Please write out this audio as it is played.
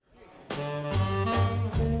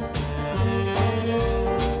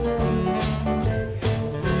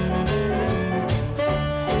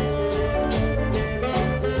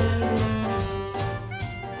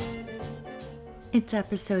It's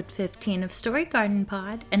episode 15 of Story Garden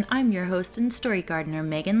Pod, and I'm your host and story gardener,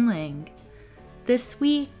 Megan Ling. This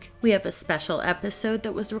week, we have a special episode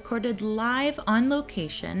that was recorded live on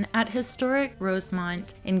location at historic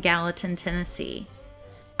Rosemont in Gallatin, Tennessee.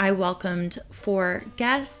 I welcomed 4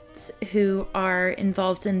 guests who are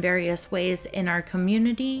involved in various ways in our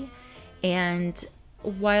community, and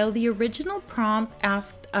while the original prompt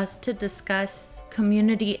asked us to discuss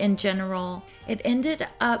community in general, it ended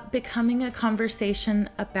up becoming a conversation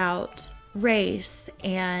about race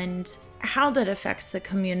and how that affects the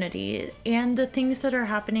community and the things that are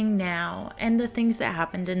happening now and the things that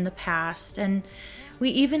happened in the past. And we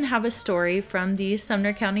even have a story from the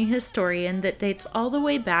Sumner County historian that dates all the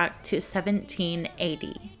way back to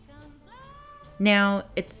 1780. Now,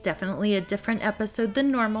 it's definitely a different episode than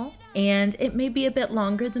normal, and it may be a bit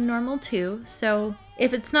longer than normal too, so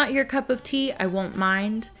if it's not your cup of tea, I won't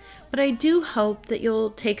mind, but I do hope that you'll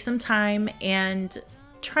take some time and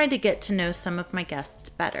try to get to know some of my guests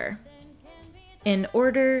better. In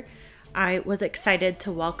order, I was excited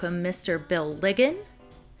to welcome Mr. Bill Ligon,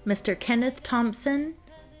 Mr. Kenneth Thompson,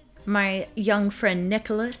 my young friend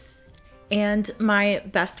Nicholas, and my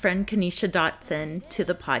best friend Kenesha Dotson to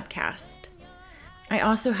the podcast. I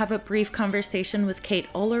also have a brief conversation with Kate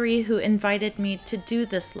Olery, who invited me to do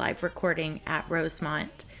this live recording at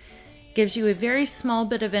Rosemont. Gives you a very small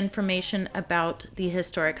bit of information about the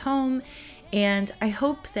historic home, and I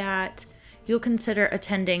hope that you'll consider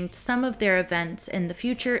attending some of their events in the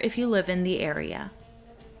future if you live in the area.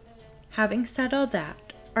 Having said all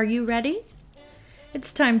that, are you ready?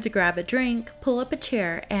 It's time to grab a drink, pull up a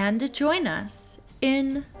chair, and join us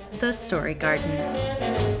in the Story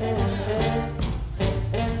Garden.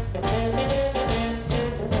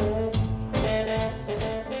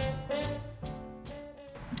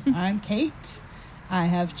 I'm Kate. I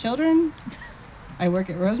have children. I work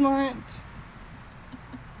at Rosemont.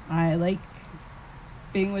 I like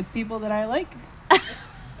being with people that I like. We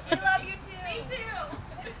love you too. Me too.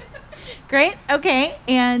 Great. Okay.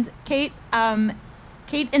 And Kate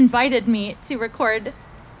invited me to record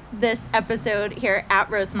this episode here at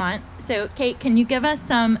Rosemont. So, Kate, can you give us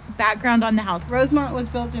some background on the house? Rosemont was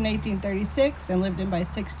built in 1836 and lived in by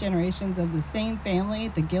 6 generations of the same family,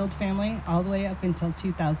 the Guild family, all the way up until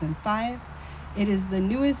 2005. It is the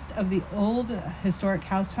newest of the old historic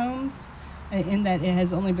house homes in that it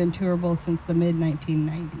has only been tourable since the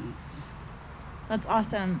mid-1990s. That's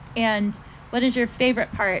awesome. And what is your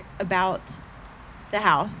favorite part about the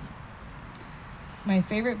house? My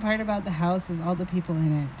favorite part about the house is all the people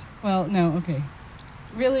in it. Well, no, okay.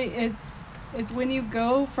 Really, it's when you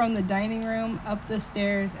go from the dining room up the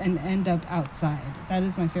stairs and end up outside. That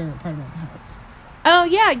is my favorite part about the house. Oh,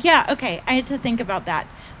 yeah. Okay, I had to think about that.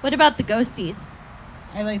 What about the ghosties?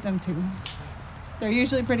 I like them too. They're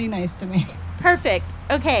usually pretty nice to me. Perfect.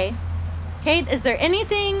 Okay. Kate, is there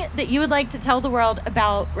anything that you would like to tell the world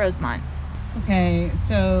about Rosemont? Okay,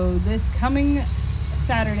 so this coming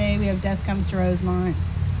Saturday, we have Death Comes to Rosemont.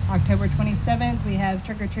 October 27th, we have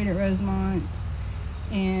Trick or Treat at Rosemont.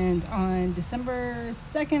 And on December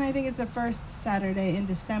 2nd, I think it's the first Saturday in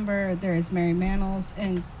December, there is Merry Mantles.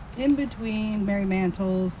 And in between Merry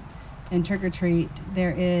Mantles and Trick or Treat,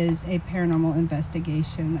 there is a paranormal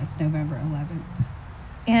investigation. That's November 11th.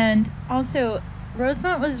 And also,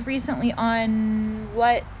 Rosemont was recently on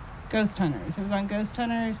what? Ghost Hunters. It was on Ghost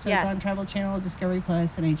Hunters, so Yes. It's on Travel Channel, Discovery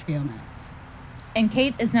Plus, and HBO Max. And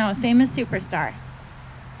Kate is now a famous superstar.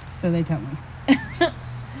 So they tell me.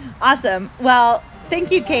 Awesome. Well,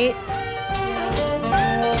 thank you, Kate.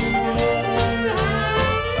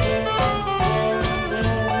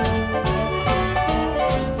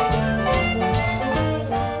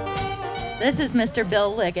 This is Mr.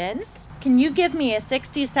 Bill Ligon. Can you give me a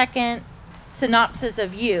 60-second synopsis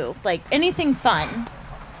of you? Like anything fun?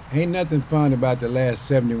 Ain't nothing fun about the last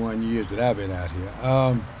 71 years that I've been out here.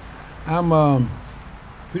 I'm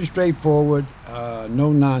pretty straightforward,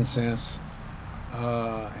 no nonsense,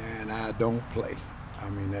 and I don't play. I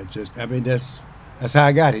mean, that's how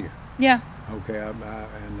I got here. Yeah. Okay,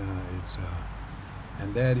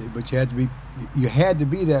 but you had to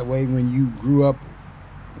be that way when you grew up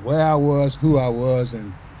where I was, who I was,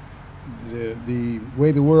 and the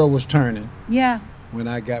way the world was turning. Yeah. When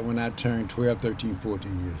I turned 12, 13,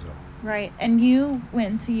 14 years old. Right. And you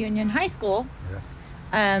went to Union High School.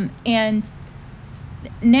 Yeah. And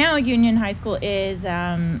now Union High School is,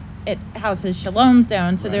 it houses Shalom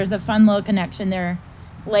Zone, so Right. There's a fun little connection there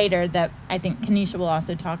later that I think Kenesha will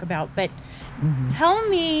also talk about. But Tell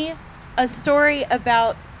me a story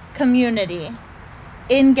about community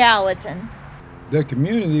in Gallatin. The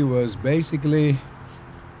community was basically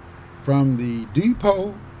from the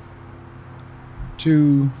depot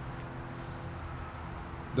to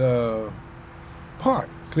the park,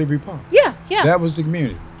 Clearview Park. Yeah, yeah. That was the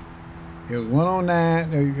community. It was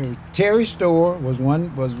 109. It was Terry's store was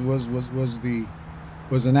one was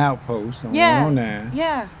an outpost on Yeah. 109.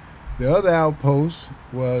 Yeah. The other outpost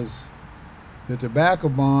was the tobacco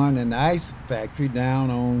barn and the ice factory down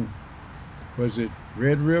on, was it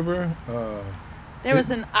Red River? There was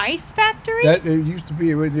an ice factory? That it used to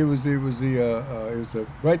be. It was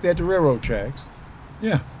right there at the railroad tracks.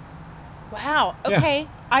 Yeah. Wow. Yeah. Okay.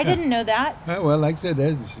 I didn't know that. Well, like I said,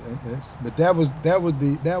 but that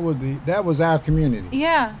was our community.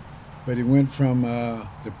 Yeah. But it went from the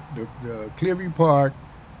Clearview Park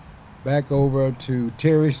back over to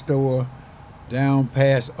Terry's store, down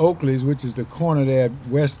past Oakley's, which is the corner there,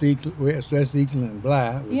 West Eastland and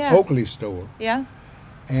Bly. It was Yeah. Oakley's store. Yeah.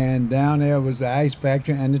 And down there was the ice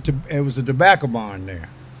factory, and it was a tobacco barn there.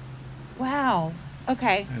 Wow.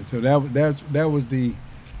 Okay. And so that was the,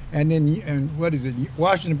 and then and what is it?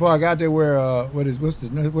 Washington Park out there where what's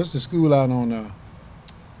the school out on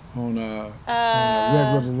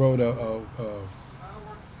Red River Road?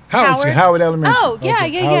 Howard Elementary. Oh, yeah,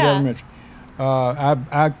 yeah, Howard yeah. Elementary.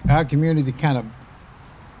 Our community kind of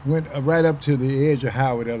went right up to the edge of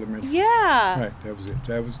Howard Elementary. Yeah. Right, that was it.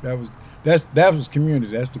 That was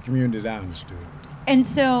community. That's the community that I understood. And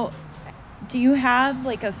so, do you have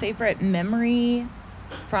like a favorite memory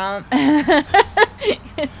from?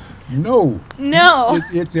 No. No.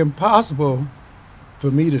 It's impossible for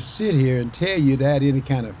me to sit here and tell you that any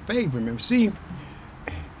kind of favorite memory. See,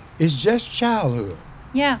 it's just childhood.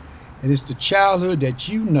 Yeah. And it's the childhood that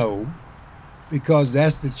you know, because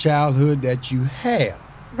that's the childhood that you have.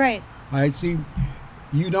 Right. All right, see,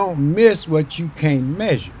 you don't miss what you can't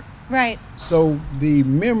measure. Right. So the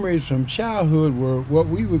memories from childhood were what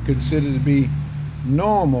we would consider to be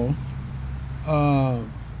normal.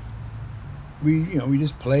 We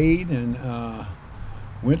just played and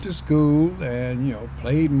went to school and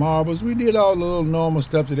played marbles. We did all the little normal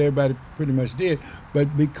stuff that everybody pretty much did.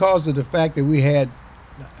 But because of the fact that we had,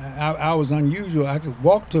 I was unusual. I could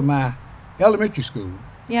walk to my elementary school.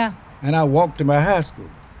 Yeah. And I walked to my high school.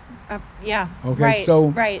 Yeah. Okay, Right. so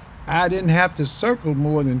Right. I didn't have to circle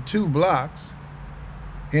more than 2 blocks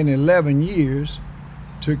in 11 years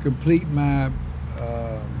to complete my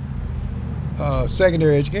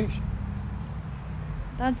secondary education.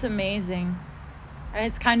 That's amazing.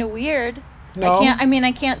 It's kind of weird. No.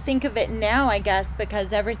 I can't think of it now, I guess,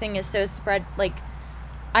 because everything is so spread. Like,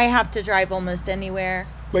 I have to drive almost anywhere.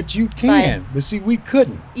 But you can. But see, we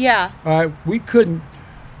couldn't. Yeah. All right, we couldn't.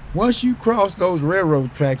 Once you cross those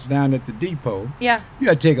railroad tracks down at the depot, Yeah. you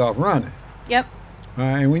had to take off running. Yep. All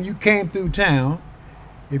right, and when you came through town,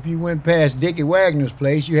 if you went past Dickie Wagner's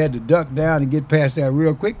place, you had to duck down and get past that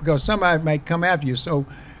real quick because somebody might come after you. So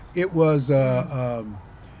it was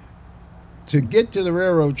to get to the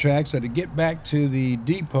railroad tracks or to get back to the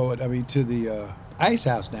depot, to the ice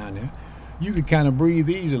house down there, you could kind of breathe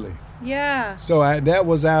easily. Yeah. So that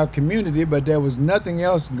was our community, but there was nothing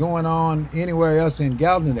else going on anywhere else in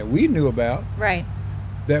Gallatin that we knew about Right.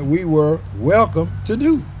 that we were welcome to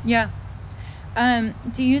do. Yeah.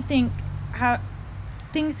 Do you think how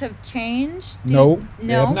things have changed? No,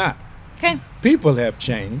 they have not. Okay. People have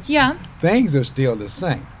changed. Yeah. Things are still the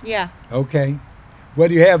same. Yeah. Okay? What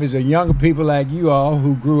you have is a younger people like you all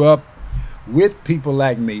who grew up with people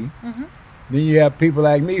like me. Mm-hmm. Then you have people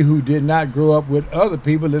like me who did not grow up with other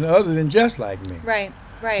people other than just like me. Right.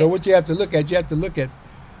 Right. So what you have to look at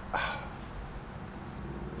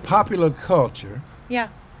popular culture Yeah.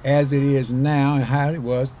 as it is now and how it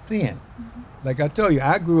was then. Mm-hmm. Like I told you,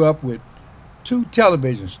 I grew up with 2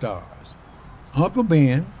 television stars, Uncle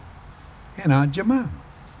Ben and Aunt Jemima.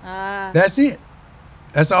 Ah. That's it.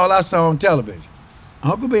 That's all I saw on television.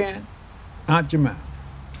 Uncle Ben, Aunt Jemima.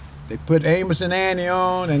 They put Amos and Annie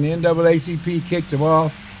on, and the NAACP kicked them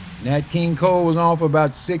off. Nat King Cole was on for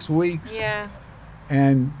about 6 weeks. Yeah.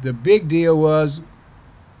 And the big deal was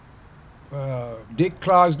Dick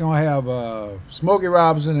Clark's going to have Smokey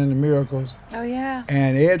Robinson and the Miracles, Oh yeah.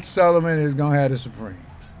 and Ed Sullivan is going to have the Supremes.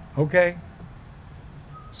 Okay?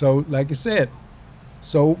 So, like I said,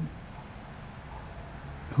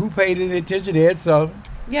 who paid any attention to Ed Sullivan?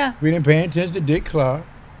 Yeah. We didn't pay attention to Dick Clark.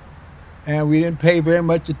 And we didn't pay very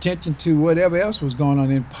much attention to whatever else was going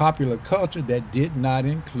on in popular culture that did not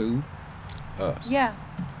include us. Yeah.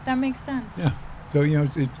 That makes sense. Yeah.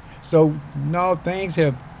 So no, things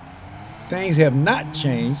have not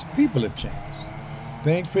changed. People have changed.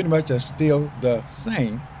 Things pretty much are still the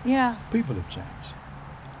same. Yeah. People have changed.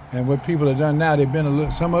 And what people have done now,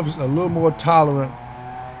 some of us are a little more tolerant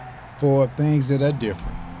for things that are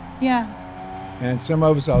different. Yeah. And some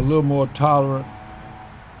of us are a little more tolerant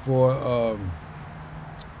for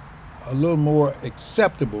a little more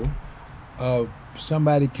acceptable of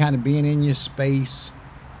somebody kind of being in your space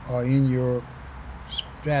or in your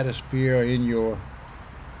stratosphere or in your,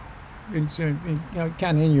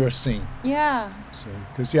 kind of in your scene. Yeah.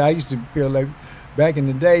 Because I used to feel like back in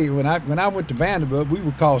the day when I went to Vanderbilt, we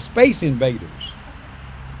were called space invaders.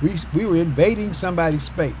 We were invading somebody's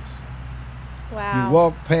space. Wow. You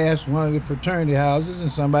walked past one of the fraternity houses and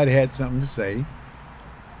somebody had something to say.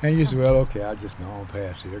 And you said, well, okay, I'll just go on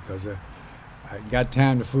past here because I got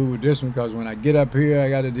time to fool with this one because when I get up here, I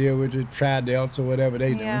got to deal with the tri-delts or whatever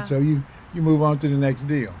they do. Yeah. And so you move on to the next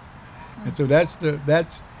deal. And so that's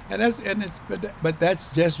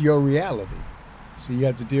just your reality. So you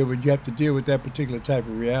have to deal with that particular type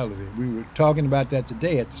of reality. We were talking about that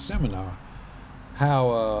today at the seminar,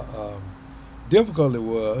 how difficult it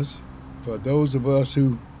was for those of us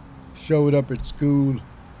who showed up at school.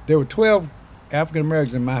 There were 12 African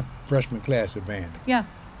Americans in my freshman class at Vandy. Yeah.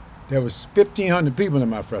 There was 1,500 people in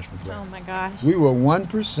my freshman class. Oh my gosh. We were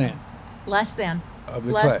 1% Less than. of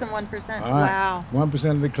the Less class. than 1%. All right. Wow.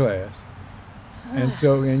 1% of the class.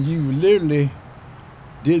 And you literally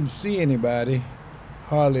didn't see anybody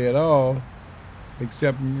hardly at all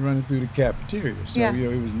except running through the cafeteria. So Yeah.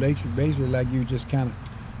 it was basically like you just kind of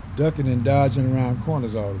ducking and dodging around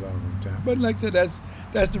corners all the time. But like I said,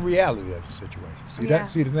 that's the reality of the situation.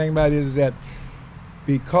 See, the thing about it is that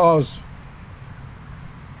because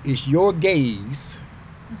it's your gaze,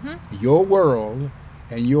 your world,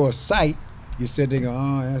 and your sight, you said they go,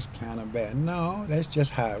 oh, that's kind of bad. No, that's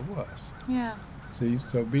just how it was. Yeah. See,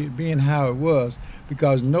 so being how it was,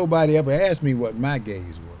 because nobody ever asked me what my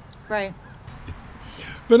gaze was. Right.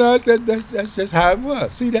 But I said that's just how it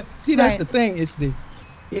was. See that's Right. the thing.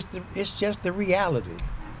 It's just the reality.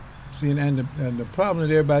 See, and the problem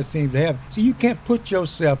that everybody seems to have. See, you can't put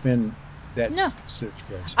yourself in that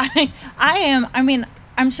situation. I mean,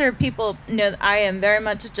 I'm sure people know that I am very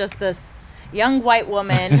much just this young white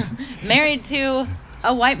woman married to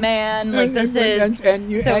a white man. Like this is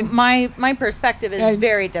my perspective is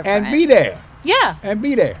very different. And be there. Yeah. And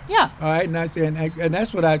be there. Yeah. All right, and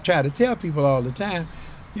that's what I try to tell people all the time.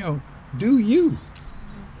 Do you.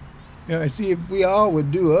 And see, if we all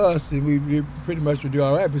would do us, and we pretty much would do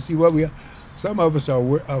all right. But see, some of us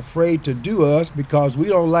are afraid to do us because we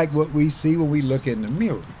don't like what we see when we look in the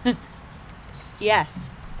mirror. Yes.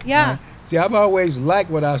 Yeah. Right? See, I've always liked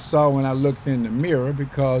what I saw when I looked in the mirror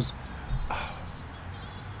because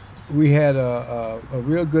we had a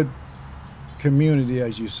real good community,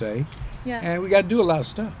 as you say, and we got to do a lot of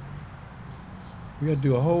stuff. We got to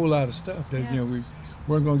do a whole lot of stuff that we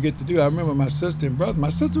weren't going to get to do. I remember my sister and brother. My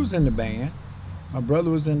sister was in the band. My brother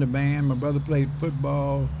was in the band. My brother played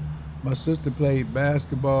football. My sister played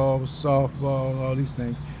basketball, softball, all these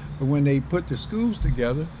things. But when they put the schools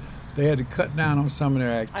together, they had to cut down on some of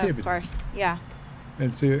their activities. Of course. Yeah.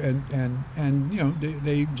 And so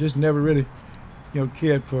they just never really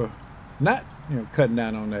cared for not cutting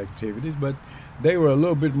down on the activities, but they were a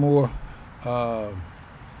little bit more.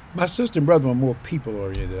 My sister and brother were more people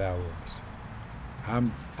oriented than I was.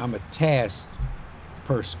 I'm a task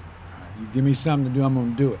person. You give me something to do, I'm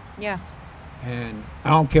gonna do it. Yeah. And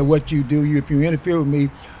I don't care what you do. If you interfere with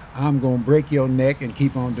me, I'm gonna break your neck and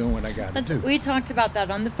keep on doing what I gotta do. We talked about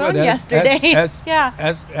that on the phone Well, yesterday. That's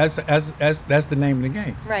the name of the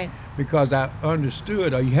game. Right. Because I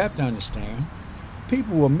understood, or you have to understand,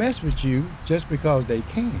 people will mess with you just because they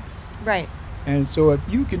can. Right. And so if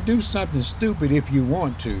you can do something stupid if you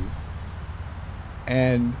want to,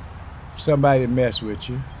 and somebody mess with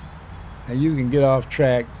you, and you can get off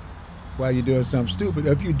track while you're doing something stupid.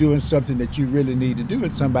 If you're doing something that you really need to do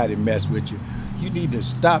and somebody mess with you, you need to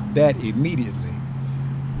stop that immediately.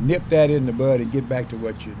 Nip that in the bud and get back to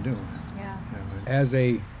what you're doing. Yeah. As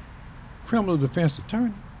a criminal defense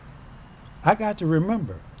attorney, I got to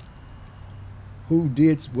remember who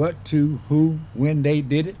did what to who, when they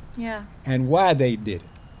did it, and why they did it.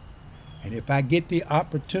 And if I get the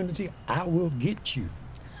opportunity, I will get you.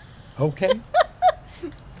 Okay?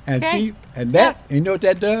 And see, and that, you know what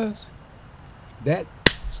that does? That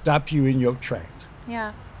stops you in your tracks.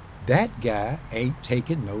 Yeah. That guy ain't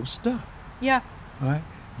taking no stuff. Yeah. All right?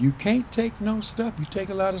 You can't take no stuff. You take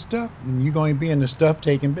a lot of stuff, and you're going to be in the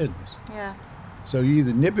stuff-taking business. Yeah. So you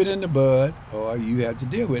either nip it in the bud, or you have to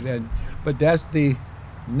deal with it. But that's the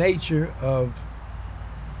nature of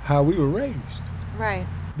how we were raised. Right.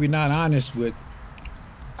 We're not honest with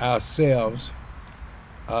ourselves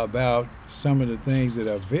about some of the things that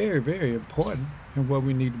are very, very important and what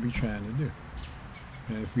we need to be trying to do.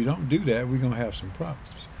 And if we don't do that, we're going to have some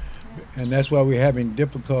problems. And that's why we're having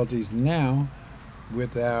difficulties now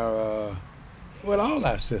with our well, all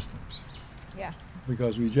our systems, Yeah.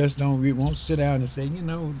 because we won't sit down and say,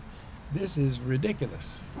 this is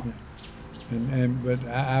ridiculous. But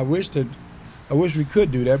I wish we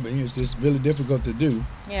could do that, but it's just really difficult to do.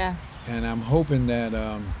 Yeah. And I'm hoping that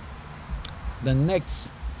the next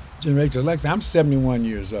generation, like I said, I'm 71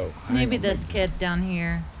 years old. Maybe this kid down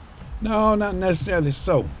here. No, not necessarily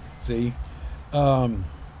so. See, our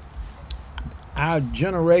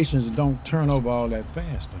generations don't turn over all that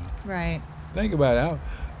fast now. Right. Think about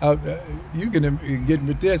it. You can get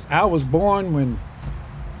with this. I was born when,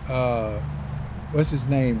 what's his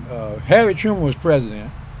name? Harry Truman was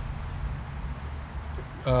president.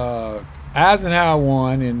 Eisenhower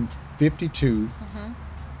won in '52.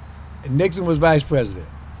 And Nixon was vice president.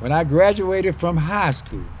 When I graduated from high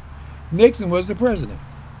school, Nixon was the president.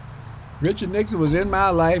 Richard Nixon was in my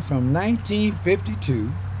life from 1952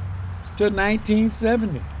 to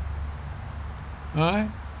 1970. All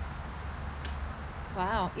right?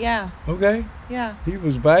 Wow. Yeah. Okay? Yeah. He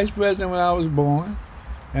was vice president when I was born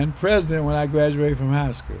and president when I graduated from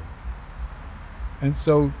high school. And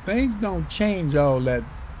so things don't change all that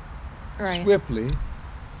swiftly.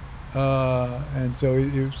 And so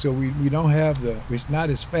we don't have it's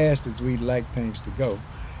not as fast as we'd like things to go.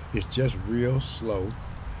 It's just real slow.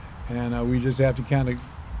 And we just have to kind of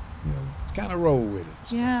roll with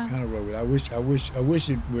it. Yeah. Kind of roll with it. I wish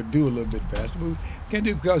it would do a little bit faster, but we can't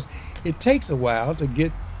do it because it takes a while to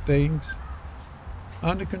get things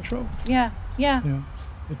under control. Yeah. Yeah.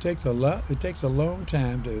 It takes a long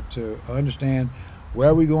time to understand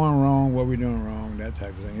where we're going wrong, what we're doing wrong, that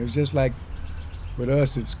type of thing. It was just like with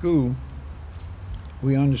us at school,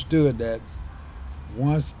 we understood that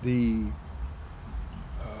once the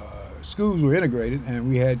schools were integrated and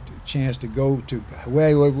we had a chance to go to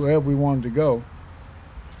wherever we wanted to go,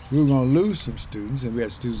 we were going to lose some students, and we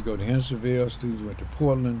had students go to Hendersonville, students went to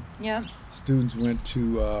Portland, Yep. students went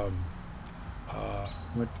to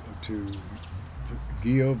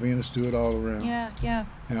Gill, Vienna, Stewart, all around. Yeah. Yeah.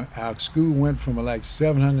 And our school went from like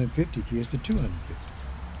 750 kids to 250.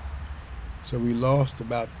 So we lost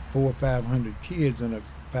about 400 or 500 kids in a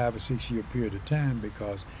 5 or 6 year period of time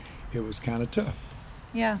because it was kind of tough.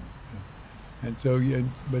 Yeah. And so,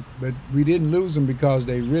 but we didn't lose them because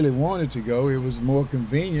they really wanted to go. It was more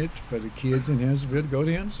convenient for the kids in Hendersonville to go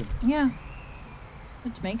to Hendersonville. Yeah.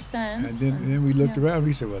 Which makes sense. And then we looked around.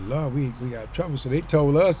 We said, well, Lord, we got trouble. So they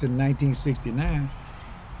told us in 1969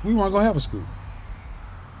 we weren't going to have a school.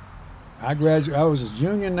 I was a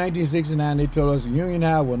junior in 1969. They told us Union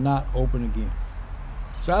High will not open again.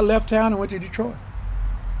 So I left town and went to Detroit.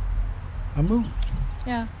 I moved.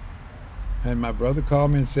 Yeah. And my brother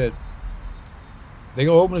called me and said, they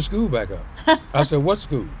going to open the school back up. I said, what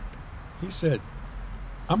school? He said,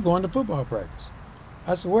 I'm going to football practice.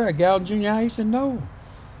 I said, where, at Gallatin Junior High? He said, no,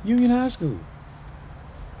 Union High School.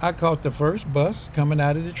 I caught the first bus coming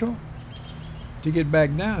out of Detroit to get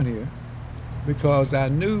back down here because I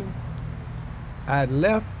knew I'd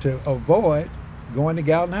left to avoid going to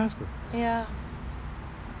Gallatin High School. Yeah.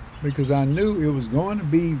 Because I knew it was going to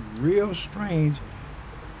be real strange.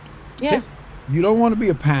 Yeah. You don't want to be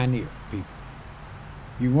a pioneer, people.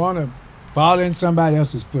 You want to follow in somebody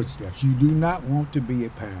else's footsteps. You do not want to be a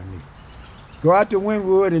pioneer. Go out to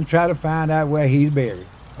Wynwood and try to find out where he's buried.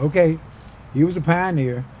 Okay, he was a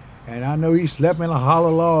pioneer, and I know he slept in a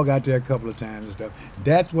hollow log out there a couple of times and stuff.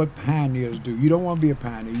 That's what pioneers do. You don't want to be a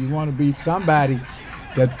pioneer. You want to be somebody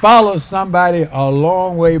that follows somebody a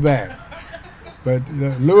long way back. But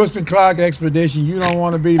the Lewis and Clark expedition, you don't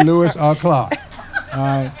want to be Lewis or Clark. All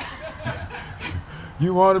right?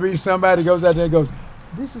 You want to be somebody that goes out there and goes,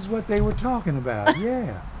 this is what they were talking about,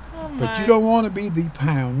 yeah. But you don't want to be the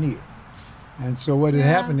pioneer. And so what had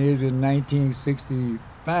happened is in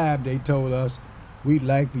 1965, they told us, we'd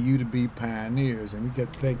like for you to be pioneers. And we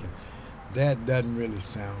kept thinking, that doesn't really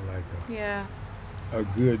sound like a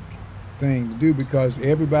good thing to do because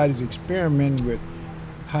everybody's experimenting with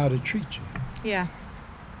how to treat you. Yeah.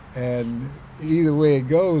 And either way it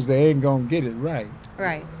goes, they ain't going to get it right.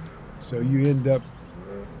 Right. So you end up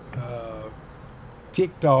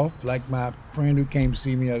ticked off, like my friend who came to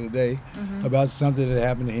see me the other day, about something that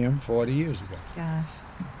happened to him 40 years ago. Gosh.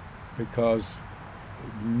 Because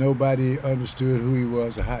nobody understood who he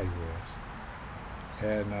was or how he was.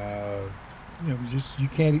 And, you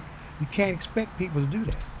can't expect people to do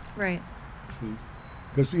that. Right. See?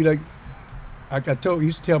 Because, like I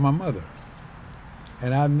used to tell my mother,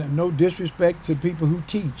 and I'm no disrespect to people who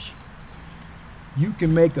teach, you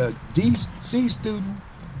can make a C student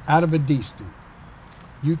out of a D student.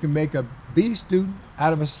 You can make a B student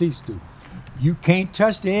out of a C student. You can't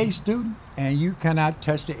touch the A student, and you cannot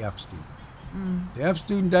touch the F student. The F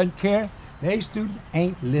student doesn't care. The A student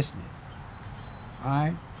ain't listening. All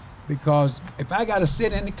right? Because if I got to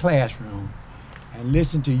sit in the classroom and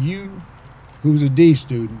listen to you, who's a D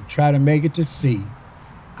student, try to make it to C,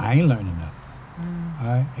 I ain't learning nothing. All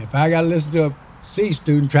right? If I got to listen to a C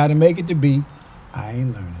student try to make it to B, I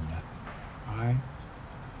ain't learning nothing. All right?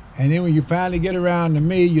 And then when you finally get around to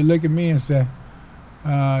me, you look at me and say,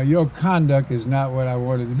 your conduct is not what I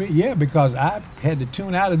wanted to be. Yeah, because I had to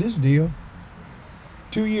tune out of this deal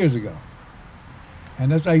 2 years ago.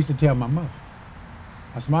 And that's what I used to tell my mother.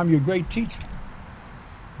 I said, Mom, you're a great teacher.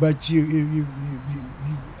 But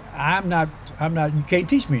I'm not, you can't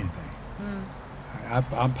teach me anything.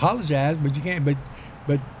 I apologize, but you can't,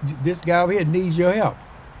 but this guy over here needs your help.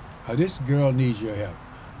 Or this girl needs your help.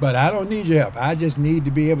 But I don't need your help. I just need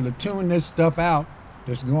to be able to tune this stuff out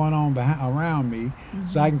that's going on around me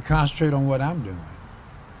so I can concentrate on what I'm doing,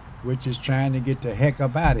 which is trying to get the heck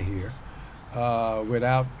up out of here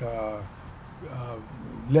without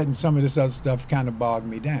letting some of this other stuff kind of bog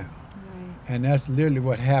me down. Right. And that's literally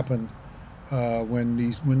what happened when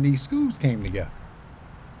these schools came together.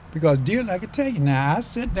 Because dear, I can tell you now, I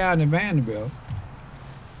sat down in Vanderbilt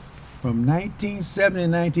from 1970 to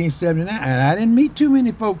 1979, and I didn't meet too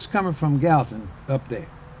many folks coming from Galton up there.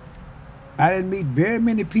 I didn't meet very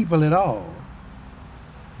many people at all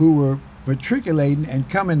who were matriculating and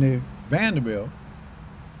coming to Vanderbilt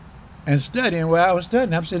and studying where I was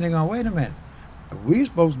studying. I'm sitting there going, wait a minute. We're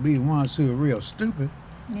supposed to be the ones who are real stupid.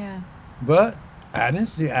 Yeah. But I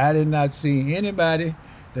did not see anybody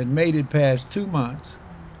that made it past 2 months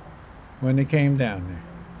when they came down there.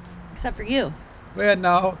 Except for you. Well,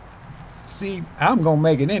 no. See, I'm going to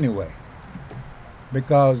make it anyway.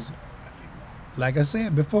 Because, like I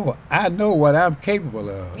said before, I know what I'm capable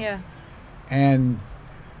of. Yeah. And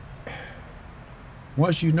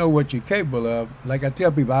once you know what you're capable of, like I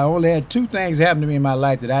tell people, I only had 2 things happen to me in my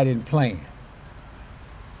life that I didn't plan.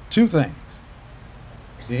 2 things.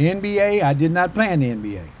 The NBA, I did not plan the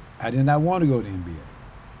NBA. I did not want to go to the NBA.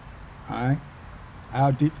 All right?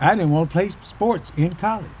 I didn't want to play sports in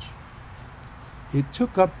college. It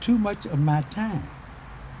took up too much of my time.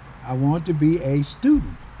 I wanted to be a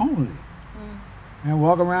student only and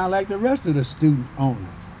walk around like the rest of the student only.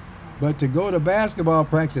 But to go to basketball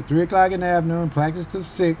practice at 3 o'clock in the afternoon, practice till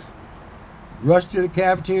 6, rush to the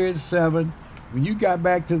cafeteria at 7. When you got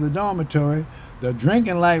back to the dormitory, the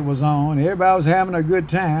drinking light was on, everybody was having a good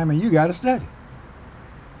time, and you got to study.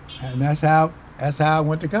 And that's how I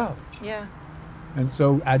went to college. Yeah. And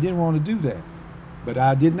so I didn't want to do that. But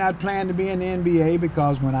I did not plan to be in the NBA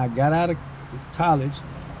because when I got out of college,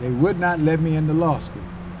 they would not let me into law school.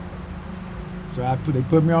 So they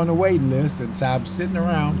put me on the waiting list, and so I'm sitting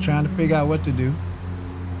around trying to figure out what to do.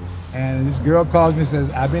 And this girl calls me and says,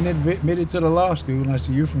 I've been admitted to the law school. And I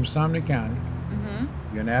said, you're from Sumner County.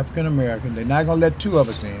 You're an African American. They're not going to let 2 of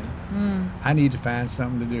us in. I need to find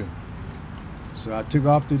something to do. So I took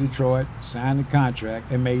off to Detroit, signed the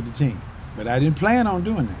contract, and made the team. But I didn't plan on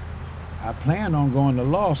doing that. I planned on going to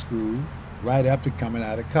law school right after coming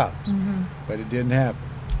out of college. But it didn't happen.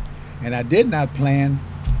 And I did not plan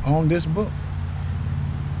on this book.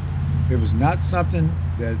 It was not something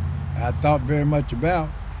that I thought very much about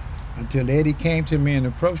until Eddie came to me and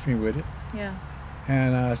approached me with it. Yeah.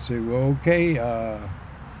 And I said, well, okay,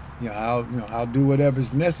 I'll do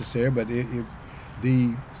whatever's necessary. But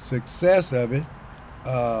the success of it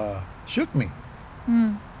shook me.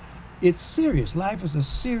 It's serious. Life is a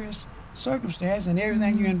serious circumstance, and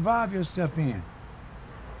everything you involve yourself in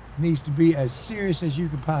needs to be as serious as you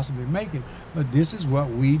can possibly make it. But this is what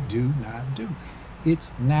we do not do.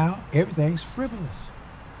 It's now everything's frivolous.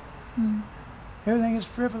 Everything is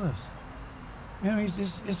frivolous. You know,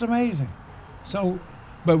 it's amazing. So,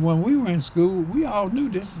 but when we were in school, we all knew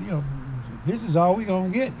this. This is all we're gonna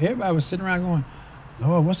get. Everybody was sitting around going,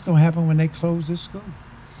 Lord, what's gonna happen when they close this school?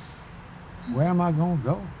 Where am I gonna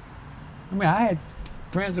go? I mean, I had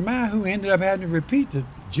friends of mine who ended up having to repeat the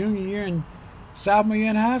junior year and sophomore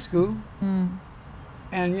year in high school.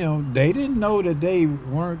 And, they didn't know that they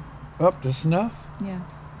weren't up to snuff. Yeah.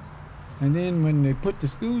 And then when they put the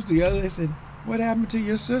schools together, they said, what happened to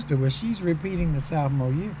your sister? Well, she's repeating the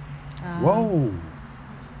sophomore year. Whoa.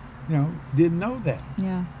 Didn't know that.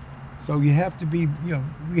 Yeah. So you have to be,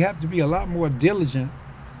 we have to be a lot more diligent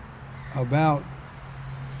about,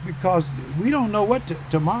 because we don't know what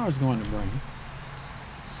tomorrow's going to bring.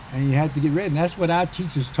 And you have to get ready. And that's what our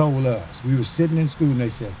teachers told us. We were sitting in school and they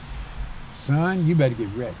said, son, you better get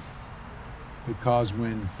ready. Because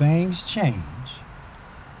when things change,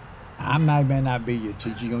 I may not be your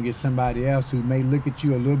teacher. You're going to get somebody else who may look at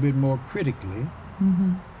you a little bit more critically,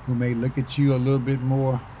 who may look at you a little bit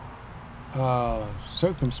more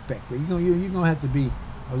circumspectly. You're gonna have to be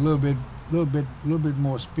a little bit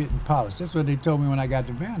more spit and polish. That's what they told me when I got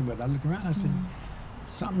to Vanderbilt. I looked around, I said,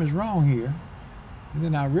 something is wrong here. And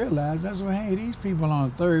then I realized, I said, well, hey, these people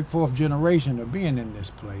on the third, fourth generation of being in this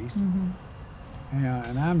place.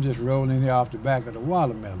 And I'm just rolling here off the back of the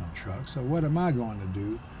watermelon truck. So what am I going to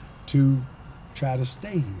do to try to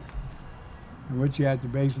stay here? And what you have to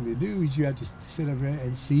basically do is you have to sit up there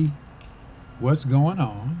and see what's going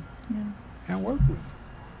on and work with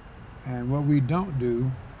it. And what we don't do,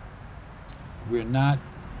 we're not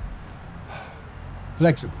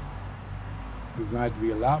flexible. We're going to have to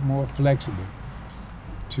be a lot more flexible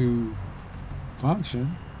to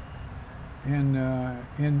function in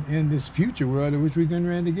this future world in which we're getting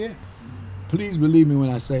ready to get. Please believe me when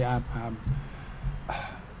I say I've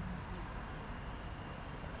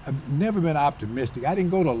never been optimistic. I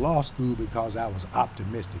didn't go to law school because I was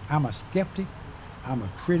optimistic. I'm a skeptic. I'm a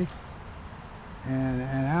critic, and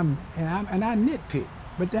I nitpick.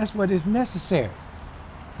 But that's what is necessary.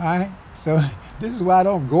 All right. So this is why I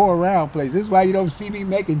don't go around places. This is why you don't see me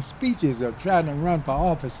making speeches or trying to run for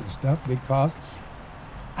office and stuff, because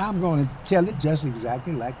I'm going to tell it just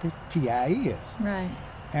exactly like the TI is. Right.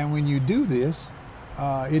 And when you do this,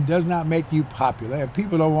 it does not make you popular. And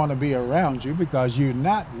people don't want to be around you because you're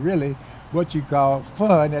not really what you call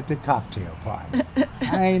fun at the cocktail party.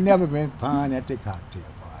 I ain't never been fun at the cocktail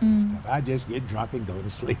party and stuff. I just get drunk and go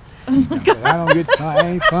to sleep. I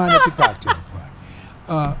ain't fun at the cocktail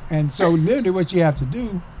party. And so literally what you have to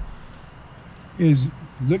do is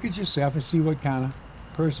look at yourself and see what kind of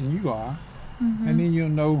person you are, and then you'll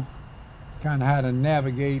know kind of how to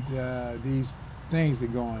navigate these things that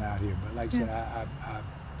are going out here. But like I said, I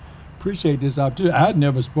appreciate this opportunity. I'd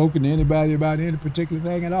never spoken to anybody about any particular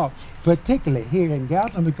thing at all, particularly here in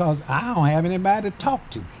Galton, because I don't have anybody to talk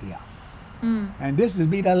to here. And this will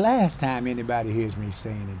be the last time anybody hears me say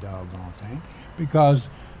any doggone thing, because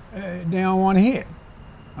they don't want to hear it.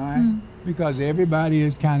 All right? Because everybody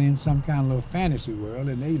is kind of in some kind of little fantasy world,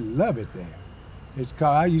 and they love it there. It's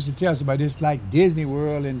called, I used to tell somebody, it's like Disney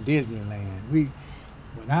World and Disneyland.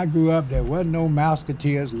 When I grew up, there wasn't no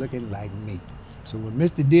Mouseketeers looking like me. So when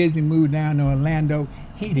Mr. Disney moved down to Orlando,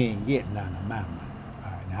 he didn't get none of my money.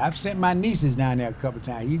 All right, now I've sent my nieces down there a couple of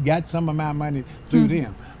times. He got some of my money through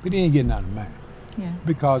them, but he didn't get none of mine. Yeah.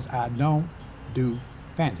 Because I don't do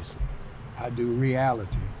fantasy. I do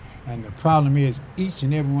reality. And the problem is, each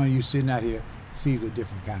and every one of you sitting out here sees a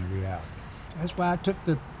different kind of reality. That's why I took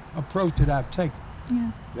the approach that I've taken.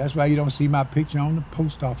 Yeah. That's why you don't see my picture on the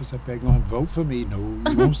post office up there going, vote for me. No,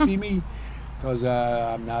 you won't see me, because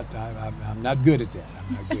I'm not good at that.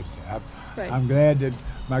 I'm not good at that. Right. I'm glad that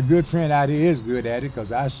my good friend out here is good at it,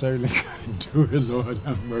 because I certainly couldn't do it. Lord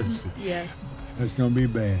have mercy. Yes. That's going to be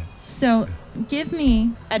bad. So give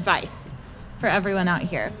me advice for everyone out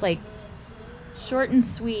here, like short and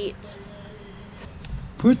sweet.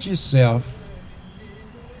 Put yourself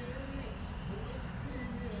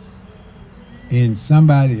in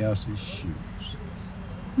somebody else's shoes.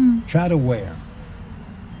 Try to wear them.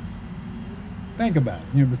 Think about it.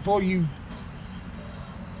 You know, before you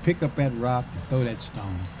pick up that rock and throw that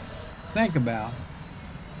stone, think about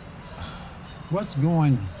what's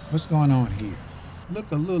going on here. Look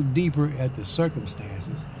a little deeper at the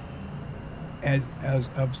circumstances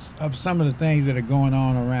of some of the things that are going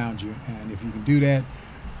on around you, and if you can do that,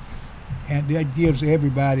 and that gives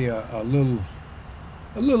everybody a little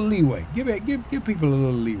leeway. Give people a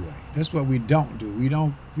little leeway. That's what we don't do. We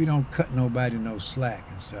don't cut nobody no slack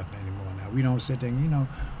and stuff anymore. Now we don't sit there and,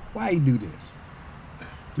 why you do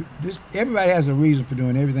this? Everybody has a reason for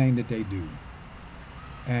doing everything that they do,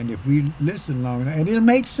 and if we listen long enough, and it'll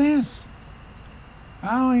make sense.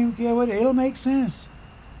 I don't even care it'll make sense.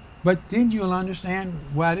 But then you'll understand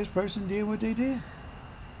why this person did what they did.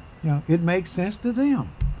 It makes sense to them.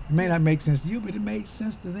 It may not make sense to you, but it makes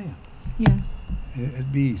sense to them. Yeah.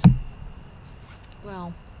 It'd be easy.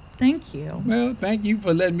 Well, thank you. Well, thank you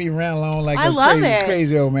for letting me ramble on like I a love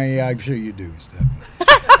crazy old man. Yeah, I'm sure you do, Stephanie.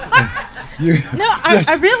 No,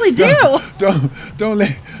 I really do.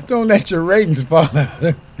 Don't let your ratings fall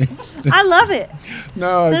out. I love it.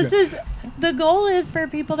 No, The goal is for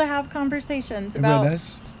people to have conversations about,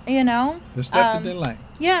 that's the stuff that they like.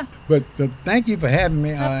 Yeah. But thank you for having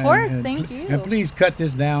me. Of course, thank you. And please cut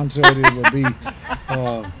this down so that it will be,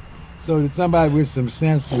 so that somebody with some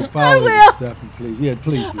sense can follow this stuff. And please do I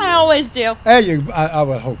that. always do. I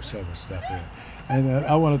would hope so with stuff. Yeah. And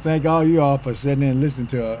I want to thank all you all for sitting there and listening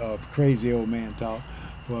to a crazy old man talk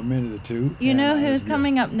for a minute or two. You know who's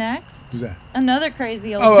coming up next? Who's that? Another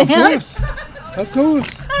crazy old Oh, man. of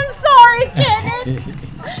course. I'm sorry, Kenneth.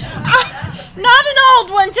 Not an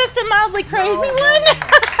old one, just a mildly crazy one.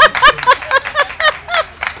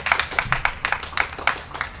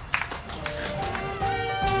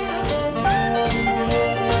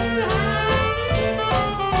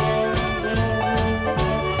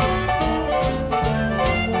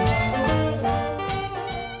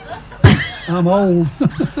 I'm old.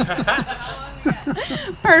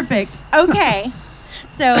 Perfect. Okay.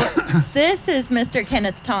 So this is Mr.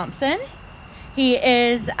 Kenneth Thompson. He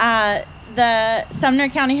is the Sumner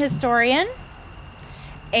County historian,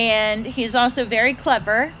 and he's also very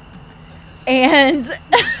clever. And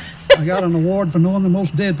I got an award for knowing the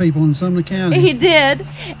most dead people in Sumner County. he did.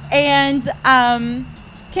 And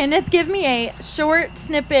Kenneth, give me a short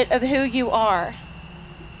snippet of who you are.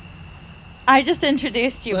 I just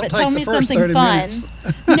introduced you, That'll but take tell the me first something 30 fun. minutes.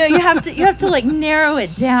 No, you have to like narrow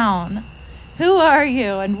it down. Who are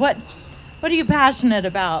you, and what are you passionate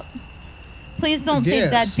about? Please don't say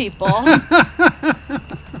Yes. dead people.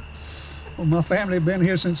 Well, my family have been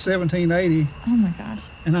here since 1780, Oh my gosh.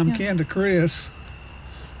 and I'm Yeah. kin to Chris.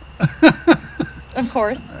 Of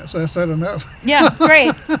course. So I said enough. Yeah,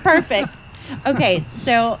 great. Perfect. Okay,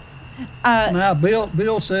 so Now,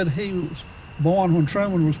 Bill said he was born when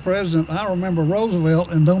Truman was president. I remember Roosevelt,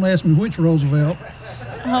 and don't ask me which Roosevelt.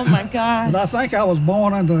 oh my gosh. But I think I was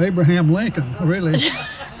born under Abraham Lincoln, really.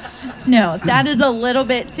 No, that is a little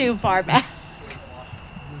bit too far back.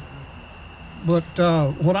 But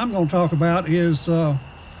what I'm going to talk about is a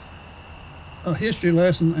history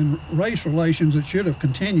lesson in race relations that should have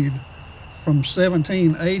continued from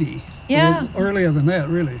 1780. Yeah. Or earlier than that,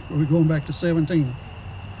 really. We're going back to 17.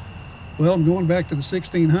 Well, I'm going back to the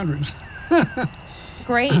 1600s.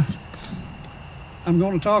 Great. I'm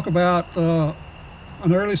going to talk about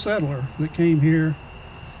an early settler that came here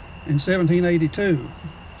in 1782.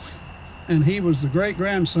 And he was the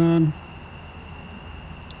great-grandson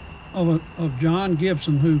of John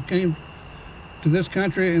Gibson, who came to this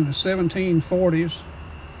country in the 1740s.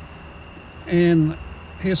 And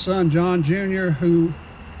his son, John Jr., who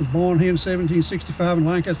was born here in 1765 in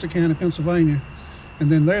Lancaster County, Pennsylvania. And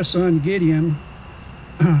then their son, Gideon,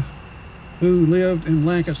 who lived in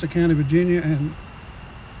Lancaster County, Virginia. And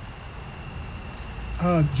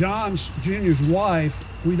John Jr.'s wife,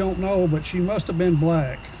 we don't know, but she must have been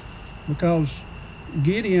black, because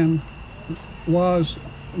Gideon was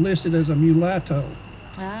listed as a mulatto,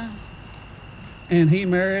 Ah. and he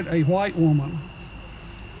married a white woman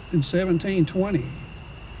in 1720,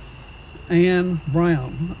 Anne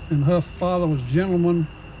Brown, and her father was gentleman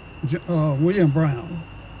William Brown.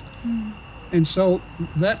 And so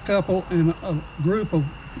that couple and a group of,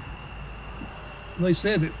 they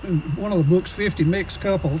said it in one of the books, 50 mixed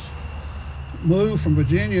couples, moved from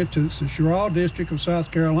Virginia to the Cheraw district of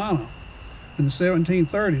South Carolina in the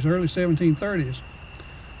 1730s, early 1730s.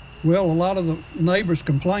 Well, a lot of the neighbors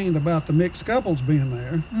complained about the mixed couples being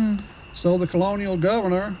there. So the colonial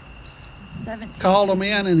governor 17. called them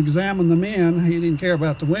in and examined the men. He didn't care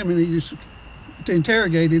about the women. He just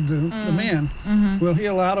interrogated the men. Well, he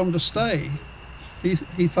allowed them to stay. He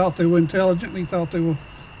thought they were intelligent. He thought they were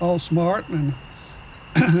all smart, and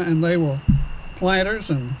and they were planters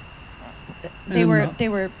and They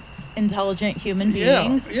were intelligent human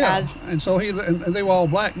beings. Yeah. As And so and they were all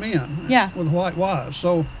black men. Yeah. With white wives.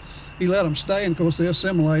 So he let them stay, and of course they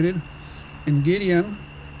assimilated. And Gideon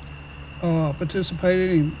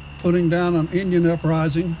participated in putting down an Indian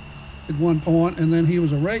uprising at one point, and then he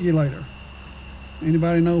was a regulator.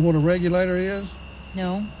 Anybody know what a regulator is?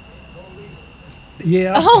 no.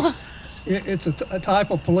 Yeah. Oh. It's a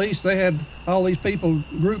type of police. They had all these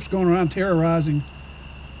groups going around terrorizing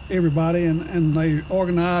everybody, and they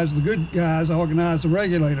organized, the good guys organized the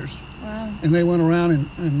regulators. Wow. And they went around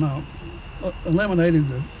and eliminated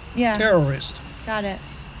the Yeah. terrorists. Got it.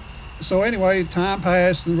 So anyway, time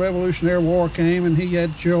passed, and the Revolutionary War came, and he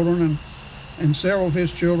had children, and several of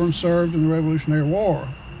his children served in the Revolutionary War.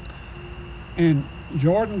 And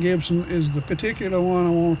Jordan Gibson is the particular one I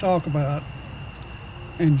want to talk about.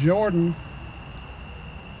 And Jordan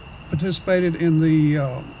participated in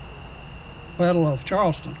the Battle of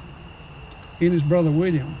Charleston, he and his brother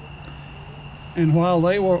William. And while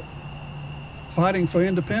they were fighting for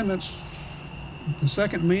independence, the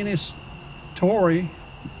second meanest Tory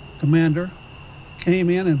commander came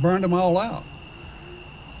in and burned them all out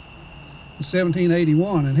in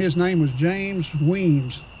 1781, and his name was James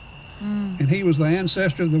Weems. And he was the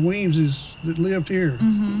ancestor of the Weemses that lived here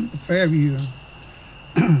at Fairview.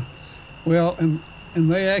 Well, and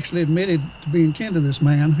they actually admitted to being kin to this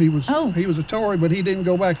man. He was a Tory, but he didn't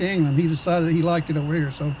go back to England. He decided he liked it over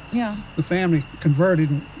here, so Yeah. the family converted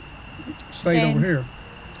and stayed over here.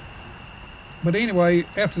 But anyway,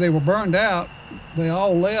 after they were burned out, they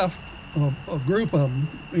all left, a group of them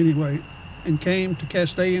anyway, and came to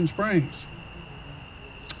Castalian Springs.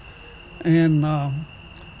 And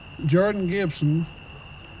Jordan Gibson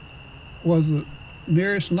was the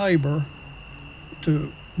nearest neighbor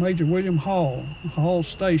to Major William Hall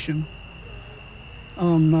Station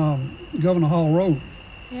on Governor Hall Road.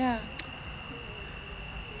 Yeah.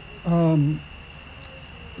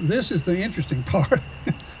 This is the interesting part.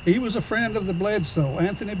 He was a friend of the Bledsoe,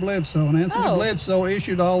 Anthony Bledsoe, and Anthony Bledsoe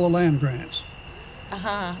issued all the land grants.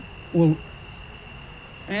 Uh-huh. Well,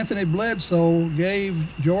 Anthony Bledsoe gave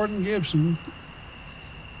Jordan Gibson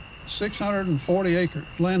 640 acre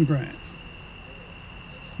land grant,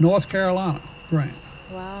 North Carolina grant.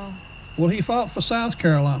 Wow. Well, he fought for South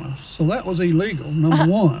Carolina, so that was illegal,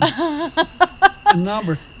 number one. And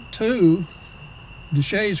number two,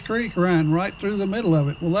 DeShays Creek ran right through the middle of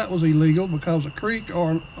it. Well, that was illegal because a creek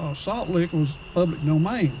or a salt lick was public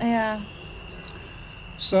domain. Yeah.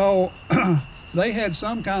 So they had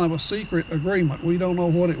some kind of a secret agreement. We don't know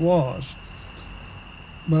what it was.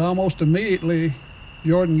 But almost immediately,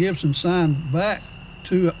 Jordan Gibson signed back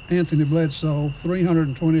to Anthony Bledsoe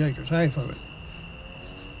 320 acres, half of it.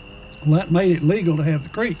 Well, that made it legal to have the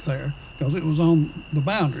creek there because it was on the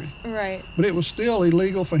boundary. Right. But it was still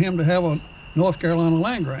illegal for him to have a North Carolina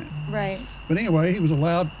land grant. Right. But anyway, he was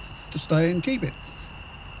allowed to stay and keep it.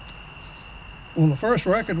 Well, the first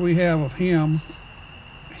record we have of him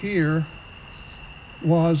here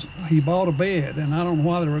was he bought a bed, and I don't know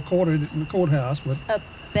why they recorded it in the courthouse, but A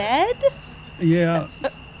bed? yeah,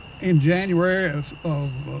 in January of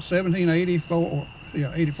 1784,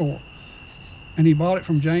 84. And he bought it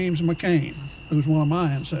from James McCain, who's one of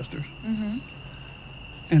my ancestors. Mm-hmm.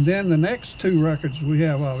 And then the next two records we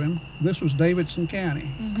have of him, this was Davidson County.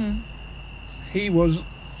 Mm-hmm. He was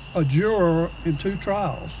a juror in two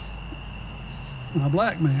trials. A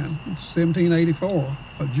black man, 1784,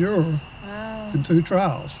 a juror Wow. in two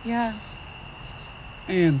trials. Yeah.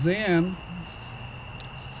 And then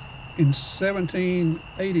in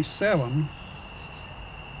 1787,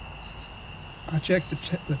 I checked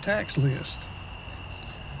the tax list,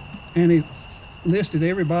 and it listed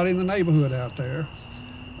everybody in the neighborhood out there.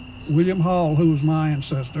 William Hall, who was my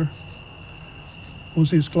ancestor,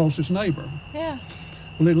 was his closest neighbor. Yeah.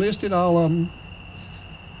 Well, it listed all of them,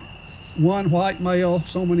 one white male,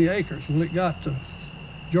 so many acres. Well, it got to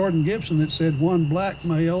Jordan Gibson, it said one black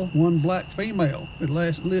male, one black female. It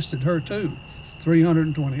listed her too,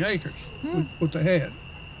 320 acres, what they had.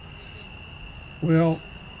 Well,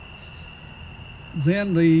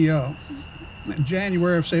 then in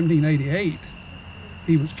January of 1788,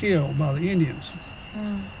 he was killed by the Indians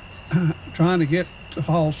trying to get to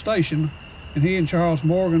Hall Station, and he and Charles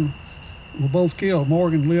Morgan were both killed.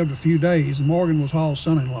 Morgan lived a few days, and Morgan was Hall's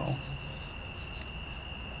son-in-law.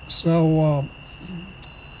 So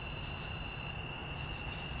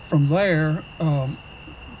from there,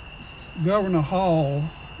 Governor Hall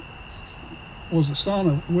was the son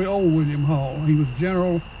of old William Hall. He was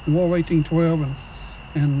general in the War of 1812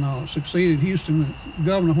 and succeeded Houston,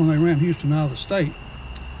 governor when they ran Houston out of the state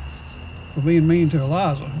for being mean to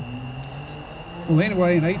Eliza. Well,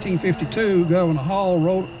 anyway, in 1852, Governor Hall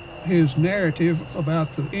wrote his narrative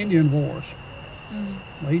about the Indian Wars,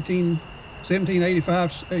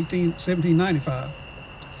 1785, 1795.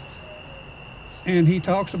 And he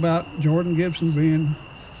talks about Jordan Gibson being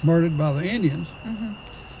murdered by the Indians.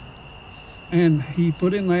 And he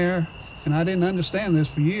put in there, and I didn't understand this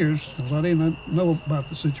for years because I didn't know about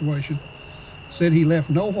the situation, said he left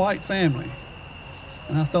no white family.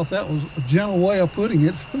 And I thought that was a gentle way of putting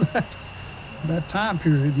it for that time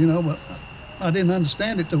period, you know, but I didn't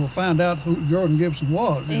understand it till I found out who Jordan Gibson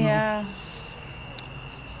was, you know.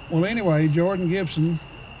 Well, anyway, Jordan Gibson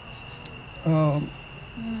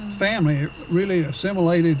family really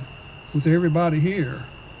assimilated with everybody here.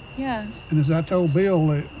 Yeah. And as I told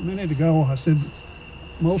Bill a minute ago, I said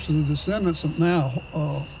most of the descendants are now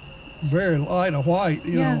very light or white,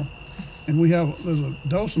 you know. And there's a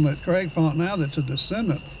docent at Craig Font now that's a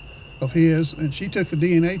descendant of his, and she took the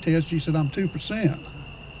DNA test. She said, I'm 2%.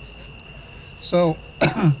 So,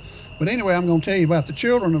 but anyway, I'm going to tell you about the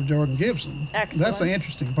children of Jordan Gibson. Excellent. That's the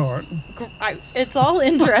interesting part. It's all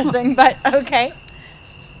interesting, but okay.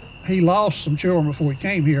 He lost some children before he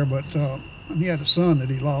came here, but he had a son that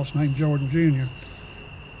he lost named Jordan Jr.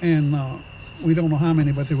 And we don't know how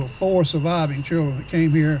many, but there were 4 surviving children that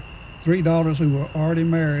came here, 3 daughters who were already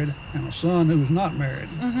married and a son who was not married.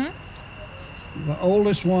 The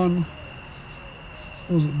oldest one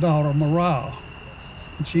was a daughter, Mariah,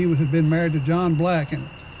 and she had been married to John Black, and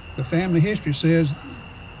the family history says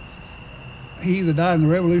he either died in the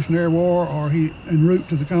Revolutionary War or he en route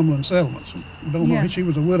to the Cumberland settlements. Don't know. Yeah. She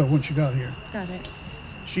was a widow when she got here. Got it.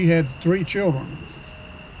 She had 3 children,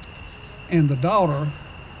 and the daughter,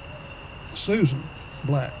 Susan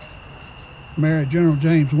Black, married General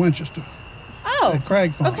James Winchester Oh. at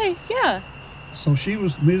Craig Font. Okay. Yeah. So she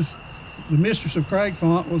was the mistress of Craig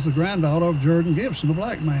Font was the granddaughter of Jordan Gibson, a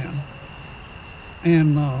black man,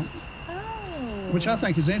 and Oh. which I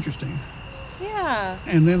think is interesting. Yeah.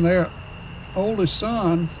 And then their oldest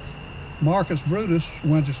son, Marcus Brutus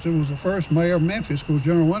Winchester, was the first mayor of Memphis, because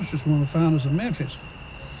General Winchester was one of the founders of Memphis.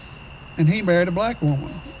 And he married a black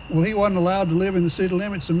woman. Well, he wasn't allowed to live in the city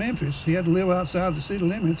limits of Memphis. He had to live outside the city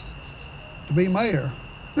limits to be mayor.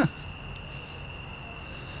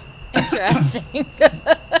 Interesting.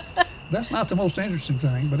 That's not the most interesting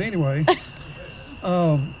thing, but anyway.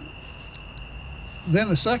 Then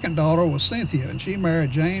the second daughter was Cynthia, and she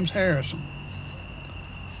married James Harrison.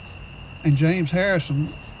 And James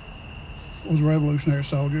Harrison was a Revolutionary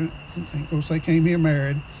soldier. And of course, they came here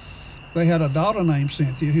married. They had a daughter named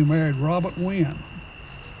Cynthia who married Robert Wynn.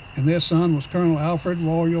 And their son was Colonel Alfred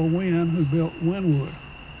Royal Wynn, who built Wynwood.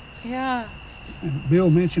 Yeah. And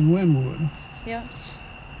Bill mentioned Wynwood. Yeah.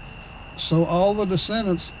 So all the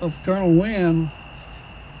descendants of Colonel Wynn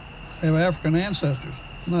have African ancestors,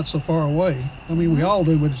 not so far away. I mean, we all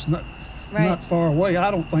do, but it's not Right. not far away.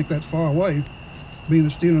 I don't think that's far away, being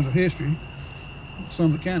a student of history,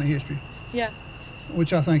 Summit County history, Yeah.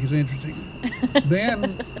 which I think is interesting.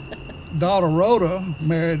 Then daughter Rhoda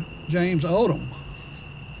married James Odom,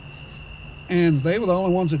 and they were the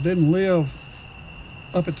only ones that didn't live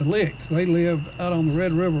up at the lick. They lived out on the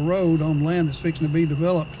Red River Road on land that's fixing to be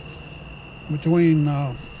developed between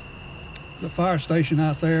the fire station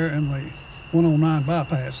out there and the 109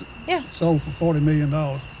 bypass. Yeah. Sold for $40 million.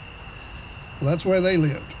 Well, that's where they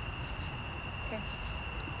lived. Okay.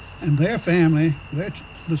 And their family,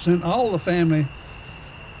 all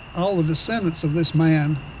the descendants of this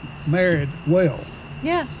man married well.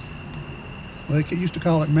 Yeah. They used to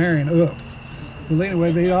call it marrying up. Well,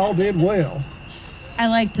 anyway, they all did well. I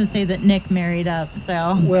like to say that Nick married up,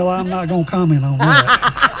 so. Well, I'm not going to comment on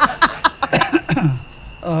that.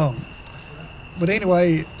 But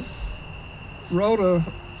anyway, Rhoda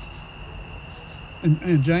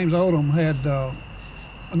and James Odom had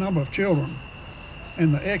a number of children,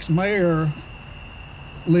 and the ex-mayor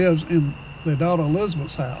lives in their daughter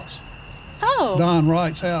Elizabeth's house, Oh. Don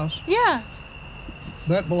Wright's house. Yeah.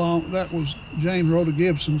 That was James Rhoda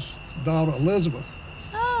Gibson's daughter Elizabeth.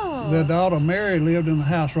 Oh. Their daughter Mary lived in the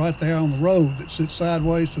house right there on the road that sits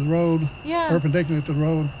sideways to the road, Yeah. perpendicular to the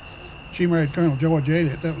road. She married Colonel George